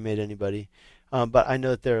 don't cremate anybody. But I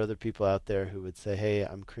know that there are other people out there who would say, hey,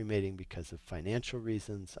 I'm cremating because of financial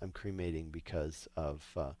reasons. I'm cremating because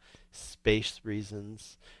of space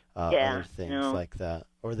reasons, other things like that.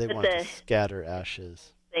 Or they want to scatter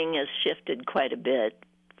ashes. Thing has shifted quite a bit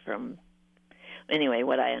from, anyway,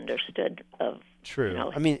 what I understood of. True.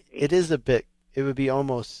 I mean, it would be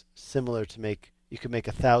almost similar to you could make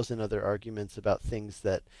 1,000 other arguments about things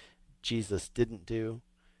that Jesus didn't do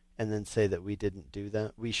and then say that we didn't do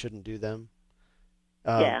them, we shouldn't do them.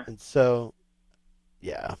 And so,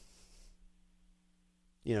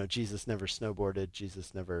 Jesus never snowboarded.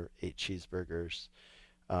 Jesus never ate cheeseburgers.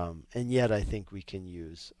 And yet I think we can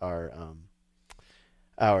use our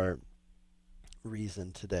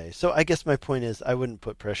reason today. So I guess my point is I wouldn't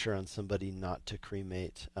put pressure on somebody not to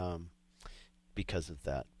cremate because of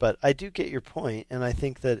that. But I do get your point, and I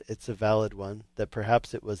think that it's a valid one, that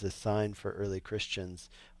perhaps it was a sign for early Christians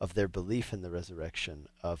of their belief in the resurrection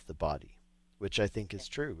of the body, which I think is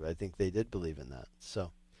true. I think they did believe in that.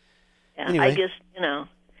 So, anyway. I just,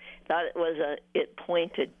 thought it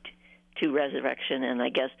pointed to resurrection, and I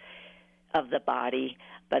guess of the body.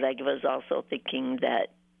 But I was also thinking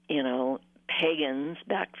that, pagans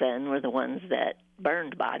back then were the ones that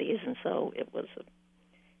burned bodies, and so it was,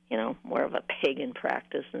 more of a pagan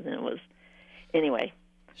practice, and it was, anyway.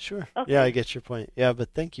 Sure. Okay. Yeah, I get your point. Yeah, but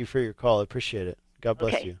thank you for your call. I appreciate it. God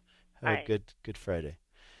bless you. Have a good Friday.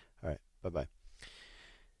 All right. Bye-bye.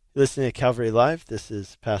 You're listening to Calvary Live. This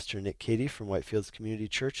is Pastor Nick Cady from Whitefields Community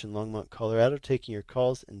Church in Longmont, Colorado, taking your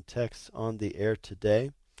calls and texts on the air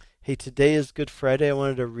today. Hey, today is Good Friday. I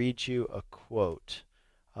wanted to read you a quote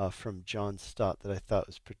from John Stott that I thought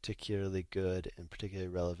was particularly good and particularly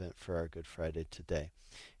relevant for our Good Friday today.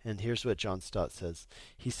 And here's what John Stott says.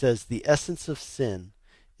 He says, "The essence of sin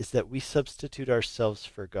is that we substitute ourselves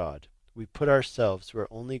for God. We put ourselves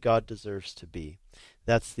where only God deserves to be.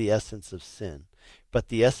 That's the essence of sin. But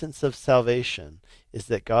the essence of salvation is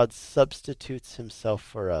that God substitutes himself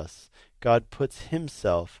for us. God puts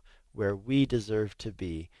himself where we deserve to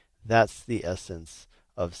be. That's the essence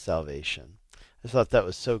of salvation." I thought that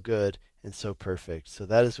was so good and so perfect. So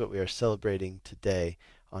that is what we are celebrating today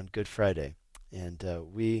on Good Friday. And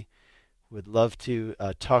we would love to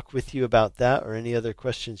talk with you about that or any other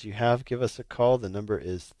questions you have. Give us a call. The number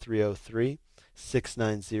is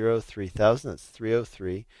 303-690-3000. That's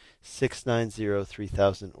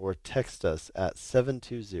 303-690-3000. Or text us at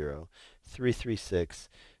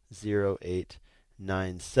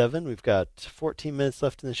 720-336-0897. We've got 14 minutes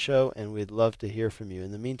left in the show, and we'd love to hear from you.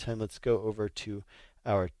 In the meantime, let's go over to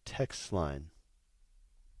our text line.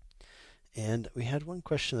 And we had one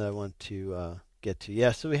question that I want to get to.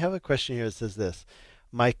 Yeah, so we have a question here that says this.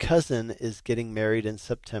 My cousin is getting married in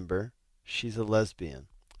September. She's a lesbian.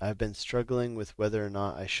 I've been struggling with whether or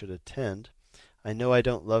not I should attend. I know I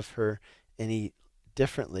don't love her any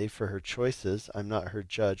differently for her choices. I'm not her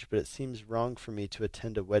judge, but it seems wrong for me to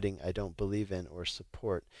attend a wedding I don't believe in or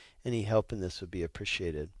support. Any help in this would be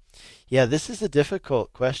appreciated. Yeah, this is a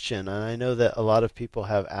difficult question, and I know that a lot of people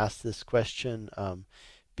have asked this question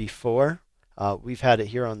before. We've had it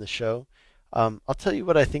here on the show. I'll tell you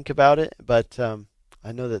what I think about it, but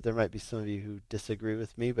I know that there might be some of you who disagree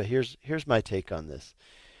with me, but here's my take on this.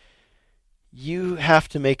 You have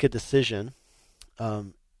to make a decision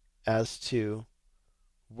as to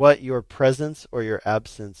what your presence or your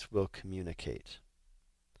absence will communicate.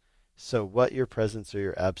 So what your presence or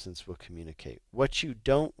your absence will communicate. What you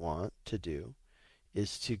don't want to do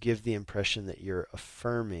is to give the impression that you're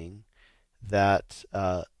affirming that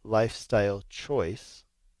lifestyle choice,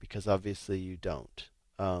 because obviously you don't.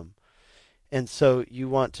 And so you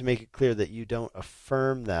want to make it clear that you don't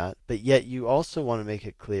affirm that, but yet you also want to make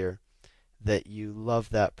it clear that you love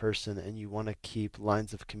that person and you want to keep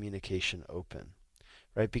lines of communication open,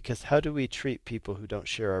 right? Because how do we treat people who don't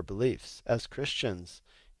share our beliefs? As Christians,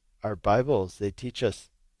 our Bibles, they teach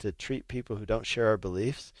us to treat people who don't share our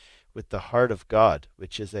beliefs with the heart of God,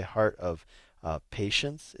 which is a heart of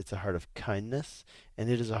patience, it's a heart of kindness, and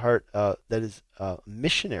it is a heart that is a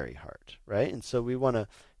missionary heart, right? And so we want to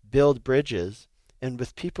build bridges, and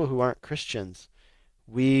with people who aren't Christians,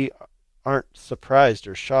 we aren't surprised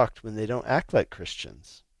or shocked when they don't act like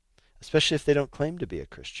Christians, especially if they don't claim to be a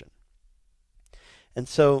Christian. And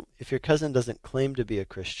so if your cousin doesn't claim to be a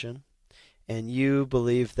Christian, and you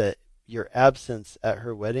believe that your absence at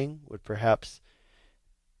her wedding would perhaps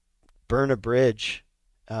burn a bridge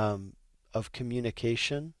of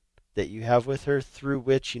communication that you have with her, through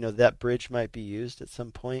which, that bridge might be used at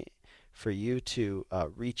some point for you to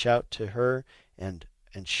reach out to her and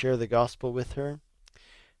share the gospel with her,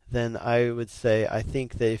 then I would say I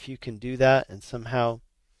think that if you can do that and somehow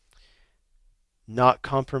not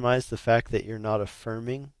compromise the fact that you're not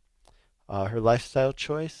affirming her lifestyle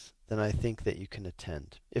choice, then I think that you can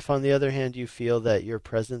attend. If on the other hand you feel that your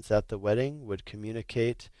presence at the wedding would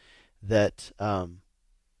communicate that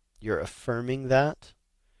you're affirming that,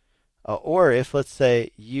 or if, let's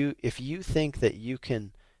say, if you think that you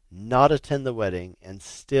can not attend the wedding and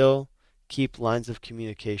still keep lines of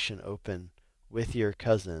communication open with your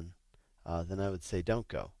cousin, then I would say don't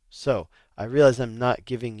go. So I realize I'm not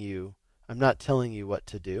telling you what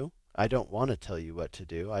to do. I don't want to tell you what to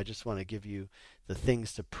do. I just want to give you the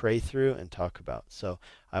things to pray through and talk about. So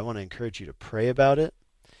I want to encourage you to pray about it.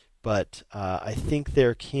 But I think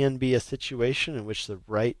there can be a situation in which the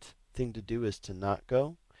right thing to do is to not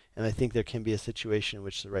go. And I think there can be a situation in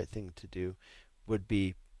which the right thing to do would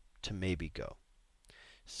be to maybe go.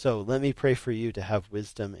 So let me pray for you to have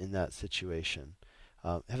wisdom in that situation.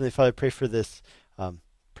 Heavenly Father, I pray for this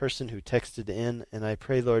person who texted in, and I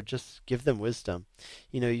pray, Lord, just give them wisdom.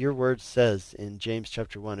 Your word says in James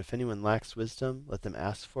chapter 1, if anyone lacks wisdom, let them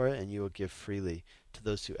ask for it, and you will give freely to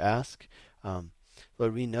those who ask.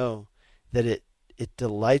 Lord, we know that it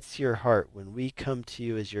delights your heart when we come to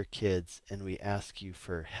you as your kids and we ask you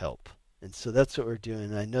for help. And so that's what we're doing.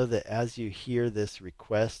 And I know that as you hear this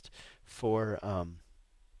request for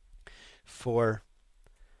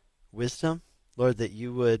wisdom, Lord, that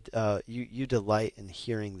you would you delight in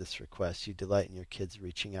hearing this request. You delight in your kids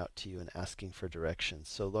reaching out to you and asking for direction.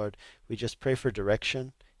 So, Lord, we just pray for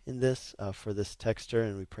direction in this for this texter,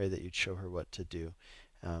 and we pray that you'd show her what to do.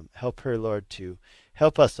 Help her, Lord, to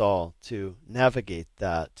help us all to navigate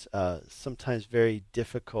that sometimes very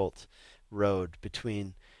difficult road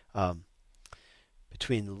between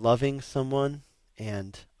loving someone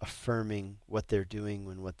and affirming what they're doing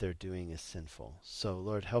when what they're doing is sinful. So,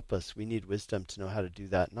 Lord, help us. We need wisdom to know how to do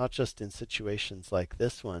that, not just in situations like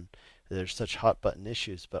this one, there's such hot-button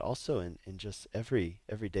issues, but also in just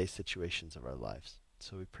everyday situations of our lives.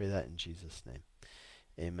 So we pray that in Jesus' name.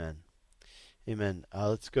 Amen. Amen.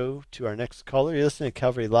 Let's go to our next caller. You're listening to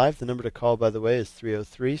Calvary Live. The number to call, by the way, is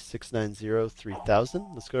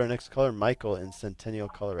 303-690-3000. Let's go to our next caller, Michael in Centennial,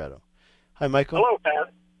 Colorado. Hi, Michael. Hello,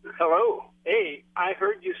 Pat. Hello. Hey, I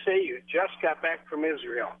heard you say you just got back from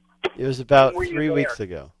Israel. It was about 3 weeks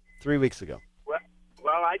ago. 3 weeks ago. Well,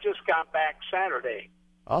 I just got back Saturday.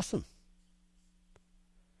 Awesome.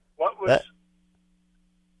 What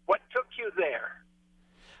took you there?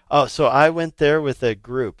 Oh, so I went there with a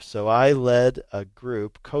group. So I co-led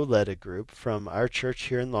a group from our church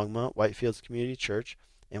here in Longmont, Whitefields Community Church,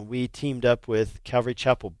 and we teamed up with Calvary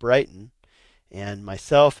Chapel Brighton, and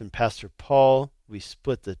myself and Pastor Paul. We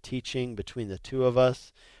split the teaching between the two of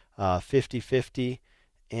us, 50-50,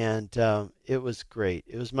 and it was great.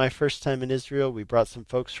 It was my first time in Israel. We brought some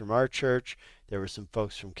folks from our church. There were some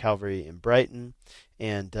folks from Calvary in Brighton,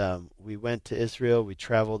 and we went to Israel. We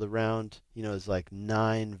traveled around. It was like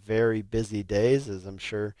 9 very busy days, as I'm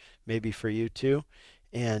sure maybe for you too.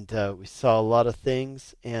 And we saw a lot of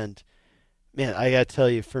things. And man, I got to tell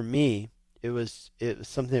you, for me, it was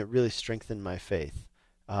something that really strengthened my faith.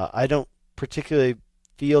 I don't particularly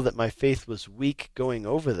feel that my faith was weak going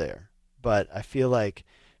over there, but I feel like,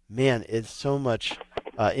 man, it's so much,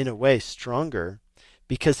 in a way, stronger.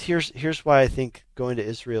 Because here's why I think going to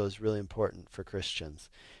Israel is really important for Christians.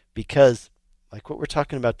 Because like what we're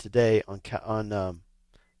talking about today on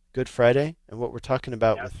Good Friday and what we're talking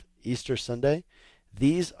about with Easter Sunday,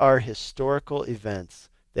 These are historical events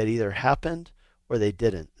that either happened or they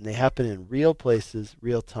didn't. And they happen in real places,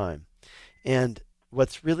 real time. And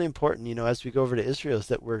what's really important, as we go over to Israel is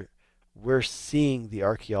that we're seeing the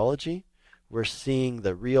archaeology, we're seeing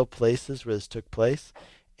the real places where this took place,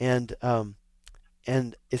 and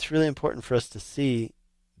it's really important for us to see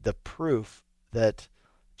the proof that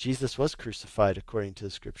Jesus was crucified according to the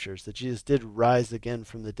scriptures, that Jesus did rise again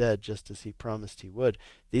from the dead just as he promised he would.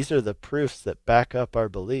 These are the proofs that back up our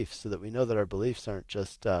beliefs so that we know that our beliefs aren't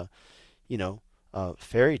just,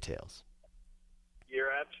 fairy tales.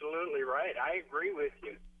 You're absolutely right. I agree with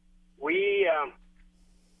you.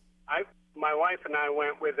 My wife and I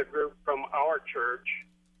went with a group from our church,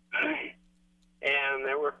 and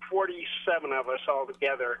there were 47 of us all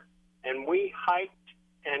together, and we hiked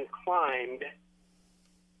and climbed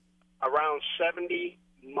around 70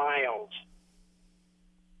 miles.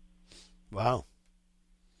 Wow.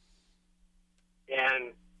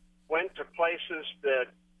 And went to places that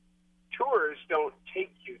tours don't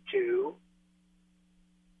take you to.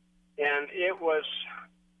 And it was,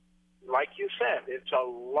 like you said, it's a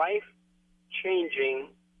life-changing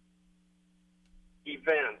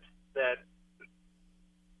event that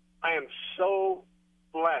I am so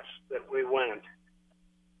blessed that we went.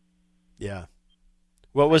 Yeah.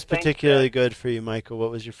 What was particularly good for you, Michael?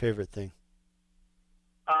 What was your favorite thing?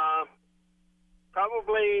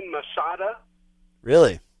 Probably Masada.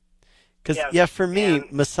 Really? Because, yes, for me,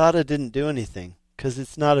 Masada didn't do anything because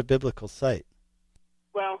it's not a biblical site.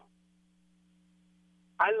 Well,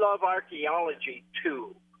 I love archaeology,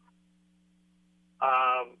 too.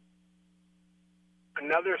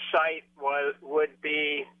 Another site would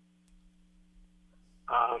be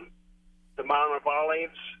the Mount of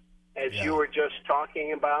Olives, as you were just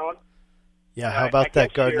talking about. Yeah, how about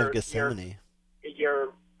that Garden of Gethsemane?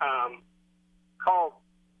 Your call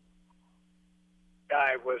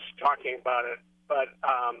guy was talking about it, but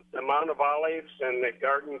the Mount of Olives and the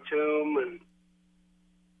Garden Tomb and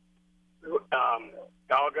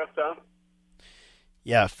Golgotha.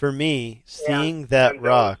 Yeah, for me, seeing that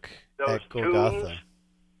rock at Golgotha.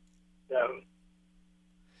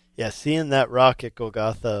 Seeing that rock at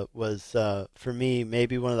Golgotha was, for me,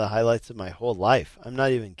 maybe one of the highlights of my whole life. I'm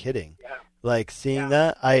not even kidding. Yeah. Like, seeing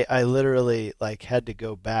that, I literally, had to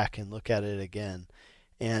go back and look at it again.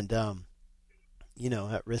 And,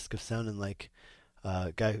 at risk of sounding like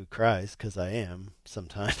a guy who cries, because I am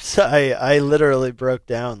sometimes, I literally broke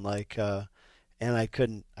down, and I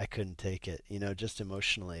couldn't take it, just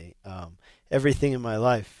emotionally. Everything in my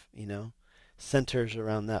life, centers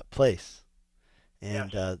around that place.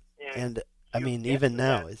 And, and I mean, even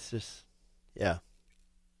now, it's just, You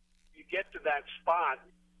get to that spot,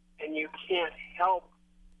 and you can't help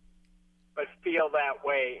but feel that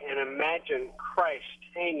way and imagine Christ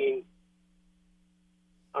hanging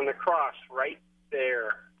on the cross right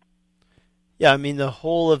there. Yeah, I mean, the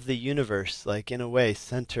whole of the universe, in a way,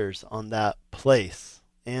 centers on that place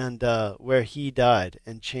and where he died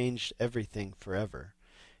and changed everything forever.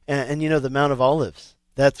 And the Mount of Olives,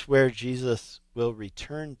 that's where Jesus will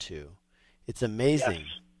return to. It's amazing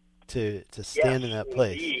to stand in that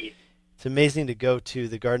place. Indeed. It's amazing to go to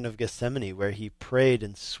the Garden of Gethsemane where he prayed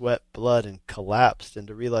and sweat blood and collapsed, and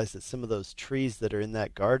to realize that some of those trees that are in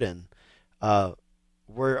that garden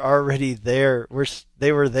were already there.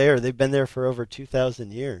 They were there. They've been there for over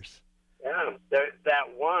 2,000 years. Yeah,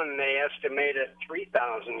 that one, they estimate at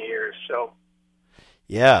 3,000 years. So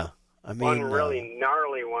yeah, I mean, one really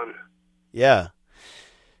gnarly one. Yeah.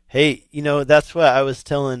 Hey, that's what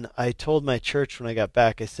I told my church when I got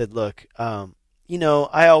back. I said, look,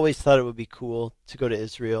 I always thought it would be cool to go to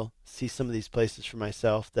Israel, see some of these places for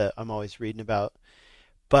myself that I'm always reading about.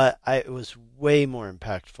 But it was way more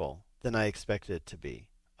impactful than I expected it to be.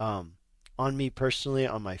 On me personally,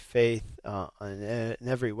 on my faith, in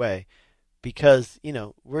every way. Because, we're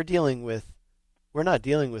not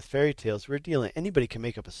dealing with fairy tales. Anybody can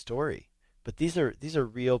make up a story. But these are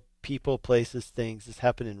real people, places, things. This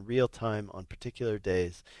happen in real time on particular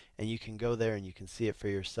days, and you can go there and you can see it for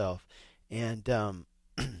yourself. And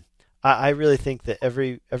I really think that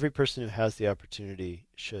every person who has the opportunity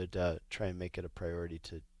should try and make it a priority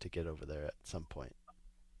to get over there at some point.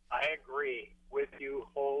 I agree with you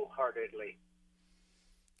wholeheartedly.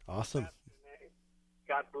 Awesome.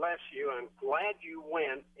 God bless you. I'm glad you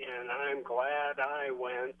went, and I'm glad I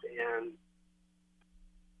went, and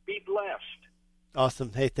be blessed.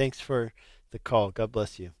 Awesome. Hey, thanks for the call. God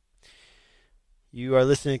bless you. You are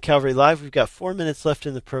listening to Calvary Live. We've got 4 minutes left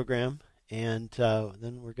in the program, and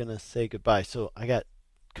then we're going to say goodbye. So I got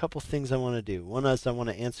couple things I want to do. One is I want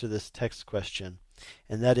to answer this text question,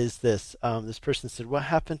 and that is this. This person said, what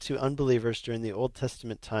happened to unbelievers during the Old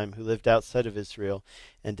Testament time who lived outside of Israel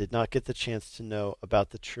and did not get the chance to know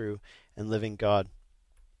about the true and living God?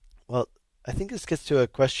 Well, I think this gets to a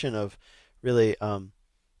question of really,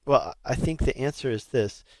 I think the answer is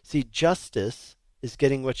this. See, justice is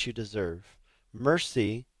getting what you deserve.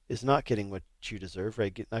 Mercy is not getting what you deserve,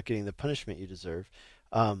 right? Not getting the punishment you deserve.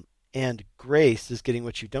 And grace is getting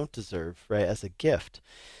what you don't deserve, right, as a gift.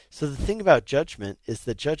 So the thing about judgment is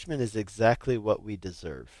that judgment is exactly what we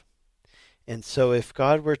deserve. And so if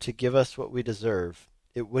God were to give us what we deserve,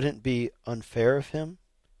 it wouldn't be unfair of him.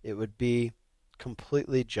 It would be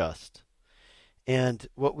completely just. And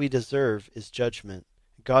what we deserve is judgment.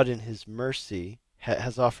 God in his mercy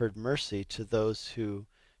has offered mercy to those who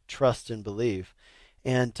trust and believe.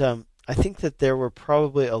 And I think that there were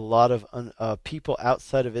probably a lot of people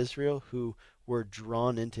outside of Israel who were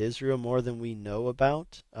drawn into Israel more than we know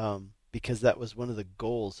about, because that was one of the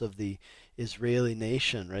goals of the Israeli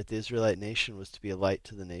nation, right? The Israelite nation was to be a light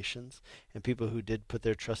to the nations, and people who did put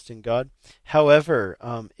their trust in God. However,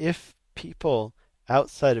 if people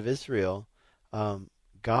outside of Israel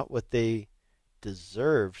got what they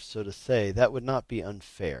deserved, so to say, that would not be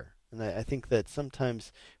unfair. And I think that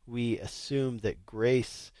sometimes we assume that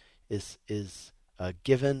grace is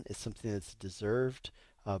given, is something that's deserved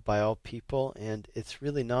by all people, and it's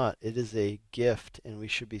really not. It is a gift, and we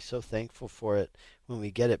should be so thankful for it when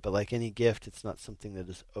we get it. But like any gift, it's not something that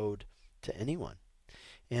is owed to anyone.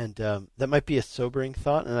 And that might be a sobering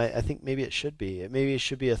thought, and I think maybe it should be. Maybe it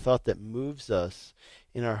should be a thought that moves us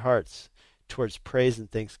in our hearts towards praise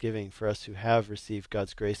and thanksgiving for us who have received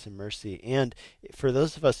God's grace and mercy. And for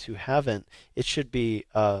those of us who haven't, it should be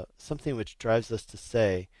something which drives us to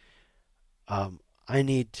say, I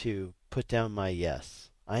need to put down my yes.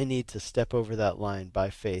 I need to step over that line by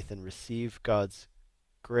faith and receive God's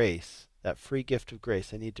grace, that free gift of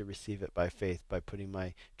grace. I need to receive it by faith, by putting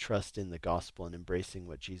my trust in the gospel and embracing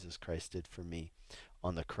what Jesus Christ did for me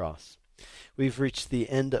on the cross. We've reached the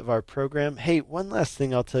end of our program. Hey, one last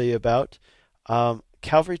thing I'll tell you about.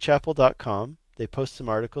 CalvaryChapel.com. They post some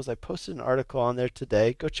articles. I posted an article on there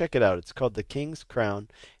today. Go check it out. It's called The King's Crown.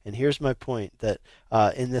 And here's my point that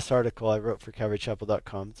in this article I wrote for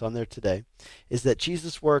CalvaryChapel.com, it's on there today, is that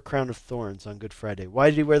Jesus wore a crown of thorns on Good Friday. Why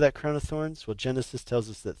did he wear that crown of thorns? Well, Genesis tells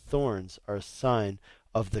us that thorns are a sign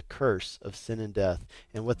of the curse of sin and death.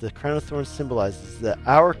 And what the crown of thorns symbolizes is that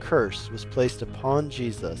our curse was placed upon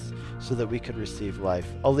Jesus so that we could receive life.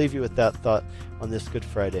 I'll leave you with that thought on this Good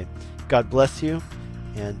Friday. God bless you,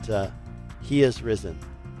 and he is risen.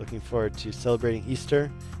 Looking forward to celebrating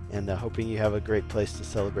Easter, and hoping you have a great place to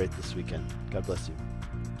celebrate this weekend. God bless you.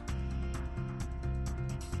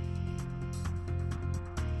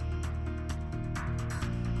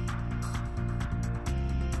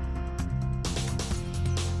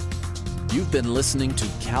 You've been listening to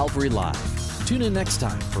Calvary Live. Tune in next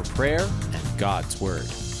time for prayer and God's Word.